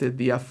disconnected,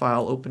 the f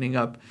file opening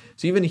up.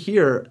 So even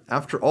here,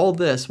 after all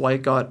this,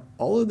 white got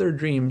all of their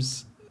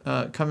dreams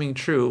coming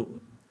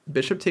true.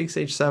 Bishop takes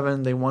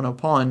h7, they won a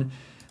pawn.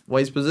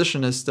 White's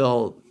position is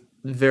still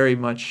very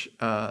much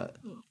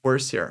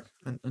worse here,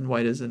 and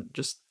white is in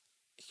just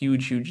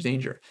huge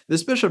danger.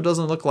 This bishop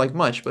doesn't look like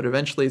much, but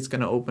eventually it's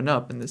going to open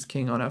up, and this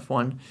king on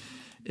f1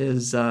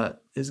 is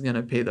going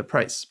to pay the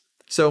price.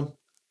 So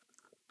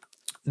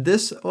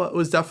this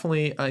was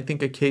definitely, I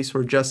think, a case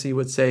where Jesse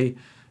would say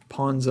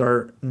pawns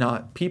are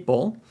not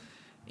people.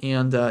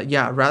 And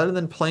yeah, rather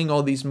than playing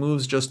all these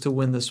moves just to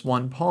win this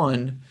one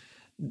pawn,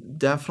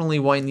 definitely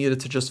white needed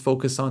to just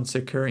focus on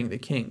securing the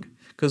king.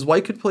 Because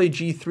white could play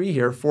g3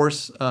 here,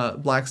 force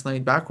black's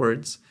knight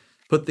backwards,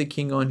 put the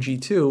king on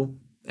g2,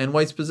 and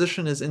white's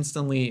position is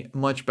instantly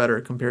much better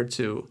compared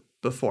to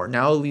before.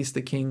 Now at least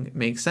the king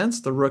makes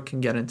sense, the rook can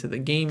get into the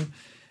game,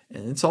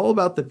 and it's all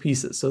about the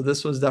pieces. So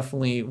this was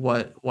definitely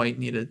what white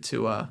needed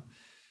to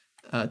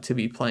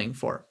be playing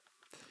for.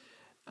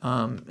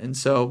 And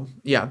so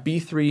yeah,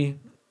 b3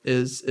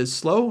 is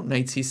slow.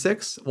 Knight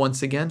c6.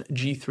 Once again,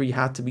 g3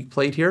 had to be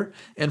played here,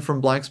 and from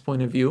black's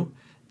point of view,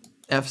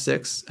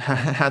 f6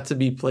 had to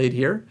be played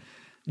here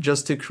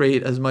just to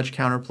create as much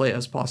counterplay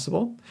as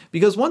possible.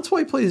 Because once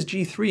white plays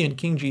g3 and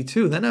king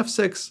g2, then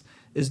f6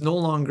 is no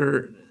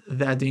longer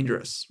that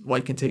dangerous.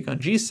 White can take on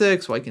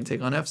g6, white can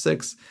take on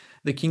f6.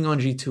 The king on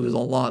g2 is a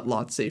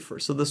lot safer.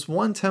 So this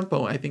one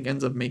tempo, I think,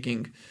 ends up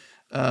making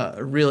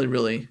a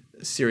really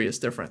serious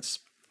difference.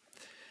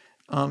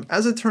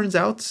 As it turns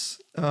out,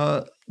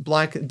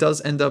 black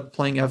does end up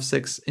playing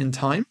f6 in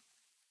time.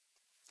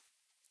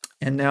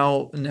 And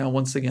now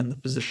once again, the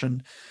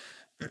position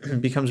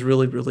becomes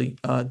really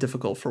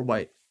difficult for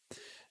white.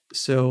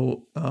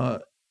 So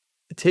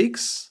it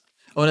takes...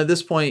 Oh, and at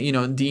this point,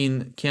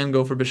 Dean can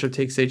go for bishop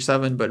takes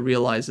h7, but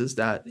realizes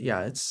that,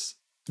 yeah, it's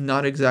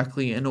not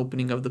exactly an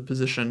opening of the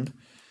position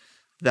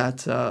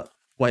that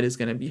white is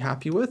going to be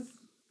happy with,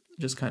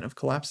 just kind of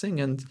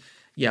collapsing. And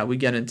yeah, we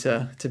get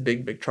into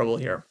big trouble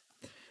here.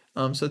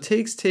 So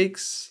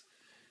takes,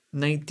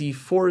 knight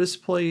d4 is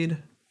played,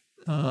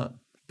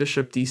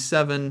 bishop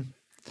d7.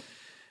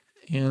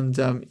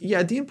 And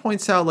yeah, Dean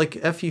points out like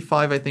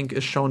fe5 I think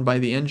is shown by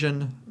the engine.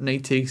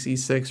 Knight takes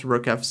e6,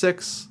 rook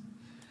f6.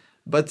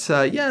 But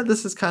yeah,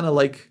 this is kind of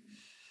like,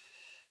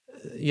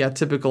 yeah,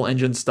 typical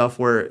engine stuff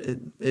where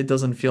it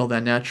doesn't feel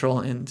that natural.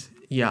 And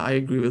yeah, I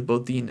agree with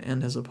both Dean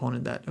and his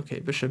opponent that, okay,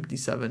 bishop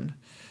d7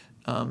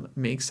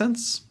 makes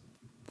sense.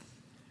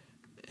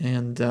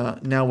 And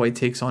now white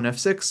takes on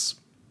f6.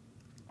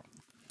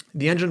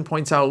 The engine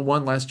points out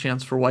one last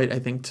chance for white, I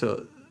think,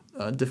 to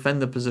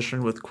defend the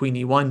position with queen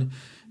e1.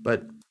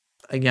 But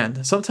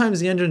again, sometimes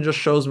the engine just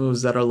shows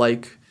moves that are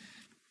like,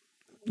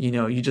 you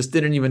know, you just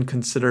didn't even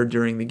consider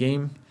during the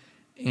game.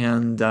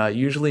 And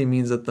usually it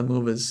means that the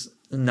move is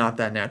not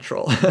that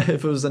natural.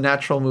 If it was a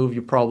natural move,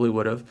 you probably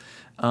would have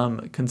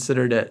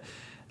considered it.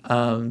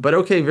 But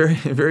okay, very,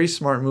 very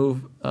smart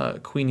move,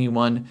 queen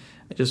e1.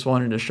 I just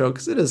wanted to show,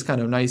 because it is kind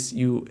of nice.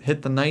 You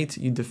hit the knight,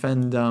 you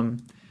defend the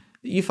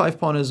e5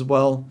 pawn as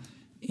well,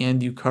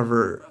 and you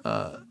cover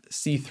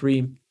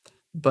c3.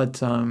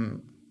 But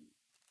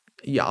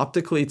yeah,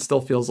 optically it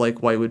still feels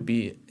like white would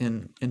be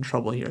in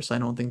trouble here. So I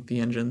don't think the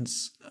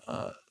engine's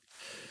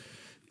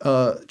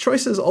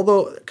choices,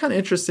 although kind of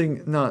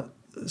interesting, not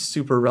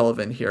super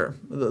relevant here.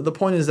 The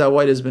point is that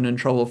white has been in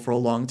trouble for a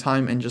long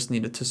time and just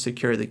needed to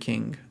secure the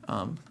king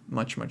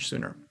much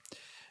sooner.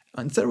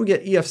 Instead we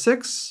get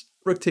ef6,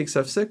 rook takes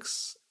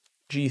f6,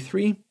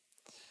 g3,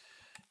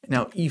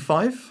 now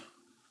e5.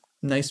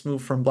 Nice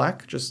move from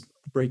black, just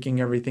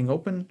breaking everything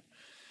open.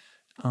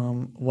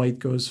 White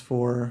goes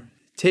for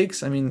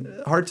takes. I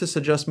mean, hard to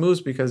suggest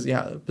moves because,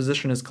 yeah, the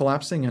position is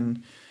collapsing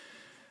and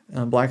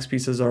black's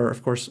pieces are,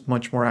 of course,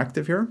 much more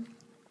active here.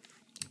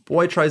 But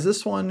white tries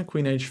this one,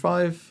 queen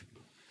h5.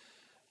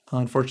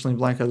 Unfortunately,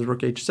 black has rook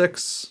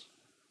h6.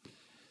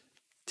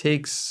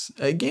 Takes.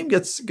 Game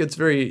gets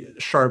very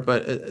sharp,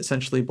 but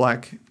essentially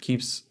black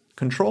keeps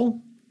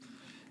control.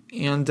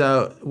 And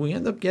we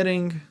end up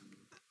going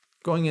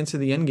into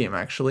the endgame,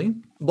 actually.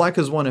 Black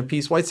has won a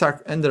piece. White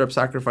ended up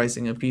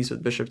sacrificing a piece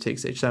with bishop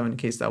takes h7, in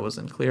case that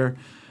wasn't clear.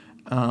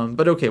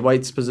 But okay,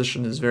 white's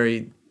position is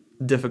very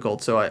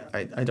difficult, so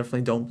I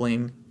definitely don't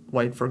blame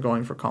white for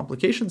going for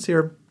complications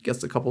here.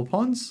 Gets a couple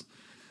pawns,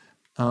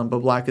 but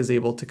black is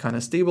able to kind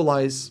of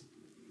stabilize.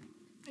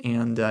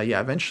 And yeah,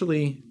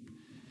 eventually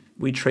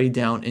we trade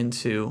down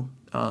into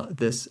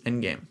this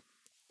endgame.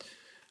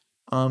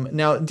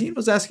 Now, Dean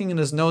was asking in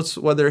his notes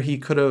whether he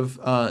could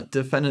have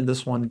defended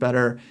this one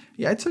better.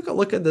 Yeah, I took a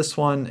look at this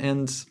one,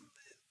 and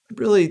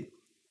really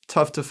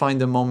tough to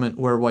find a moment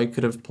where white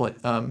could have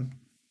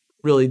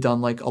really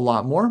done like a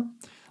lot more.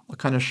 I'll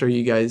kind of show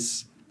you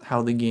guys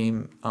how the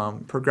game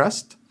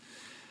progressed.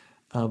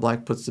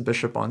 Black puts the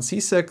bishop on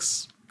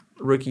c6,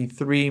 rook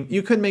e3.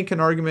 You could make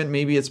an argument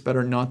maybe it's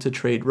better not to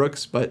trade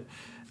rooks, but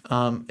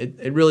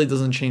it really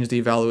doesn't change the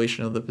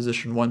evaluation of the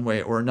position one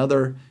way or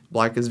another.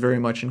 Black is very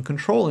much in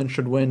control and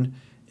should win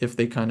if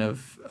they kind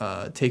of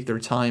take their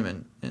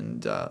time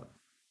and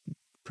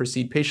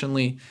proceed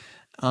patiently.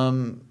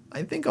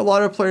 I think a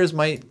lot of players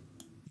might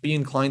be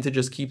inclined to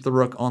just keep the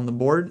rook on the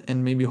board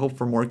and maybe hope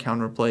for more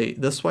counterplay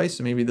this way.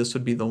 So maybe this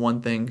would be the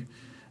one thing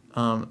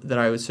that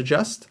I would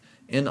suggest.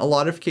 In a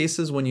lot of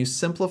cases, when you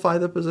simplify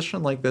the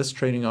position like this,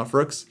 trading off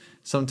rooks,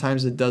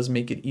 sometimes it does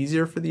make it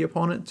easier for the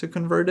opponent to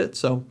convert it.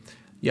 So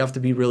you have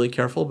to be really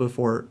careful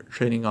before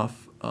trading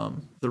off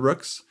the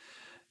rooks.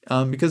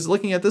 Because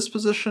looking at this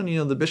position, you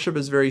know, the bishop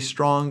is very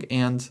strong,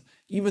 and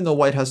even though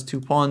white has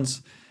two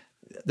pawns,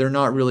 they're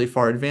not really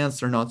far advanced,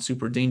 they're not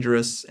super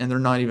dangerous, and they're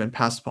not even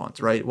pass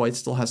pawns, right? White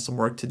still has some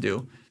work to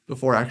do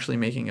before actually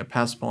making a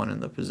pass pawn in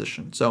the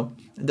position. So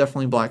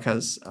definitely black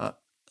has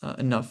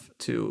enough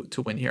to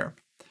win here.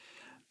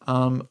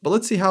 But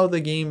let's see how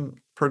the game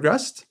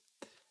progressed.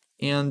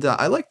 And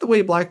I like the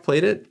way black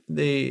played it.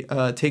 They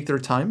take their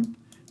time.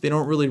 They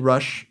don't really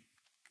rush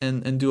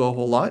and do a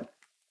whole lot.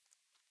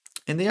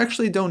 And they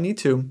actually don't need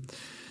to,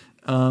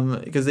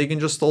 because they can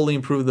just slowly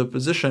improve the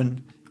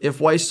position. If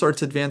white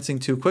starts advancing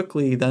too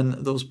quickly, then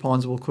those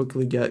pawns will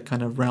quickly get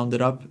kind of rounded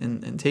up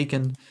and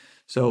taken.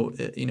 So,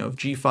 you know, if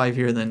g5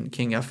 here, then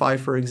king f5,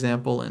 for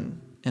example,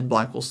 and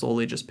black will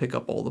slowly just pick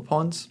up all the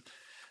pawns.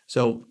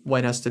 So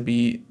white has to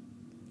be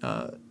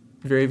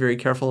very, very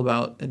careful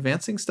about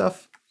advancing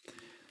stuff,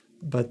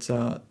 but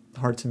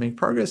hard to make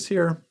progress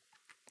here.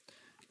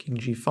 King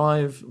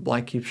g5,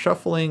 black keeps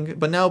shuffling,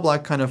 but now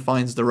black kind of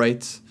finds the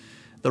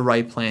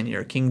right plan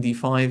here. King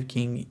d5,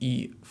 king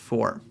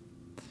e4.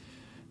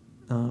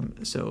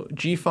 So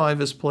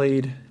g5 is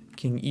played,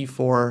 king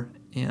e4,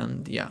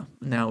 and yeah,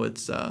 now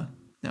it's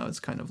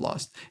kind of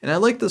lost. And I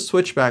like the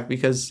switchback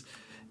because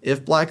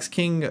if black's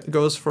king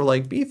goes for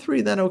like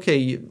b3, then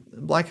okay,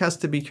 black has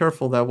to be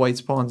careful that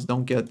white's pawns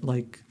don't get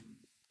like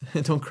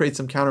don't create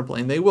some counterplay,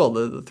 and they will.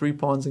 The three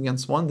pawns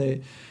against one,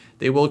 they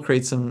will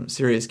create some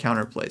serious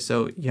counterplay.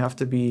 So you have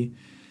to be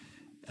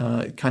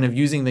kind of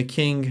using the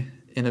king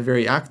in a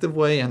very active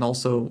way, and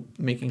also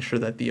making sure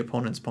that the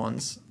opponent's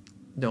pawns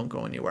don't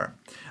go anywhere.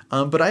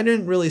 But I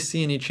didn't really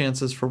see any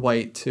chances for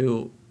white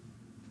to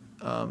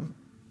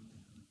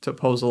to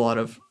pose a lot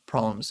of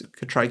problems. You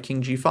could try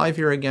king g5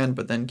 here again,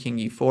 but then king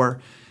e4,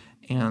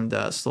 and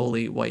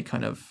slowly white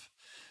kind of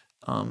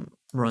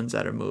runs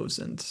out of moves,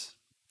 and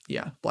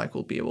yeah, black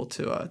will be able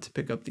to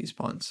pick up these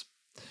pawns.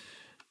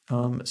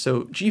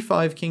 So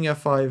g5, king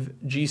f5,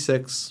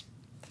 g6,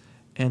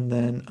 and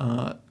then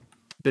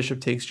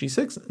bishop takes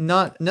g6.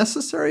 Not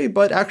necessary,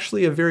 but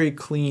actually a very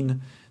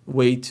clean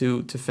way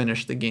to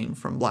finish the game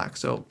from black.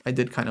 So I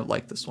did kind of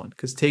like this one,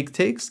 because take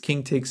takes,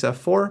 king takes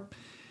f4,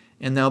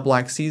 and now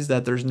black sees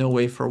that there's no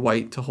way for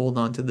white to hold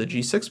on to the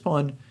g6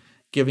 pawn,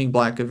 giving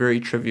black a very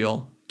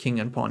trivial king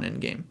and pawn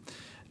endgame,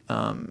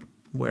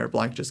 where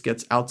black just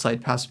gets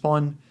outside passed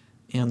pawn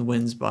and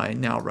wins by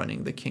now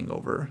running the king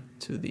over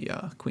to the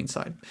queen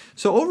side.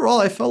 So overall,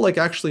 I felt like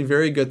actually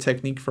very good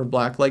technique for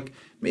black. Like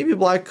maybe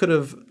black could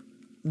have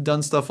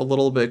done stuff a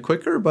little bit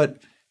quicker,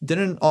 but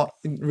didn't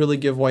really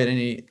give white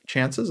any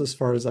chances as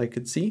far as I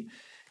could see,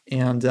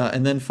 and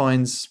then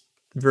finds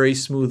very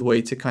smooth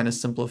way to kind of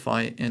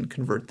simplify and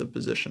convert the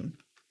position.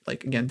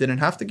 Like again, didn't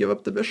have to give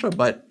up the bishop,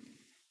 but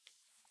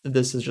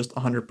this is just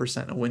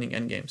 100% a winning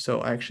endgame.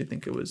 So I actually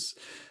think it was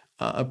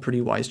a pretty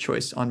wise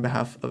choice on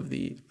behalf of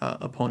the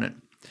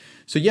opponent.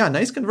 So yeah,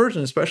 nice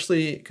conversion,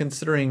 especially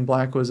considering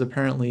black was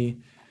apparently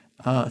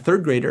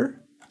third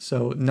grader,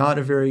 so not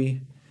a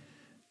very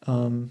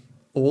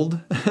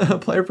old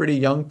player, pretty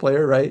young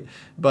player, right?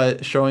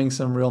 But showing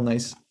some real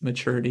nice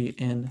maturity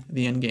in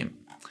the endgame.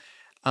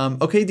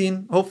 Okay,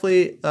 Dean,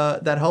 hopefully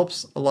that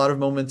helps. A lot of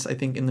moments, I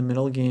think, in the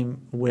middle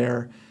game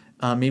where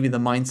maybe the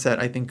mindset,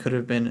 I think, could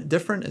have been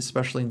different,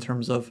 especially in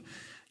terms of,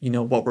 you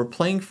know, what we're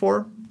playing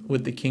for.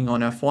 With the king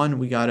on f1,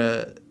 we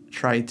gotta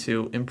try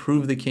to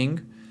improve the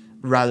king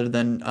rather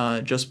than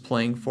just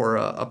playing for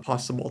a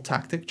possible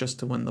tactic just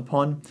to win the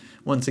pawn.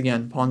 Once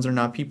again, pawns are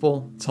not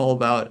people. It's all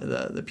about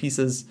the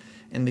pieces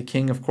and the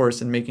king, of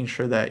course, and making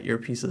sure that your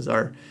pieces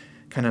are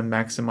kind of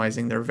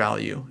maximizing their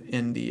value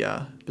in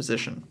the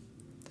position.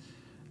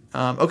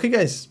 Okay,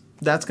 guys,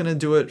 that's going to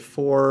do it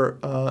for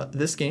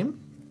this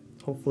game.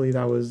 Hopefully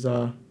that was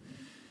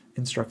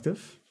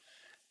instructive.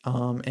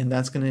 And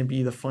that's going to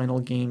be the final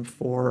game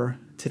for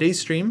today's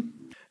stream.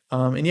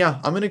 And yeah,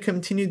 I'm going to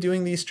continue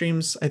doing these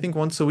streams, I think,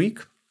 once a week.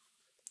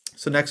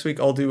 So next week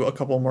I'll do a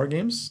couple more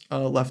games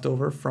left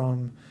over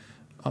from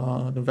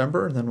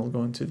November, and then we'll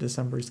go into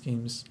December's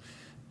games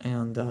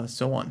and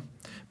so on.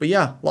 But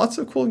yeah, lots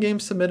of cool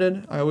games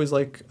submitted. I always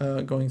like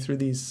going through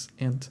these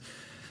and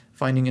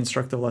finding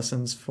instructive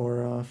lessons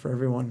for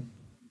everyone.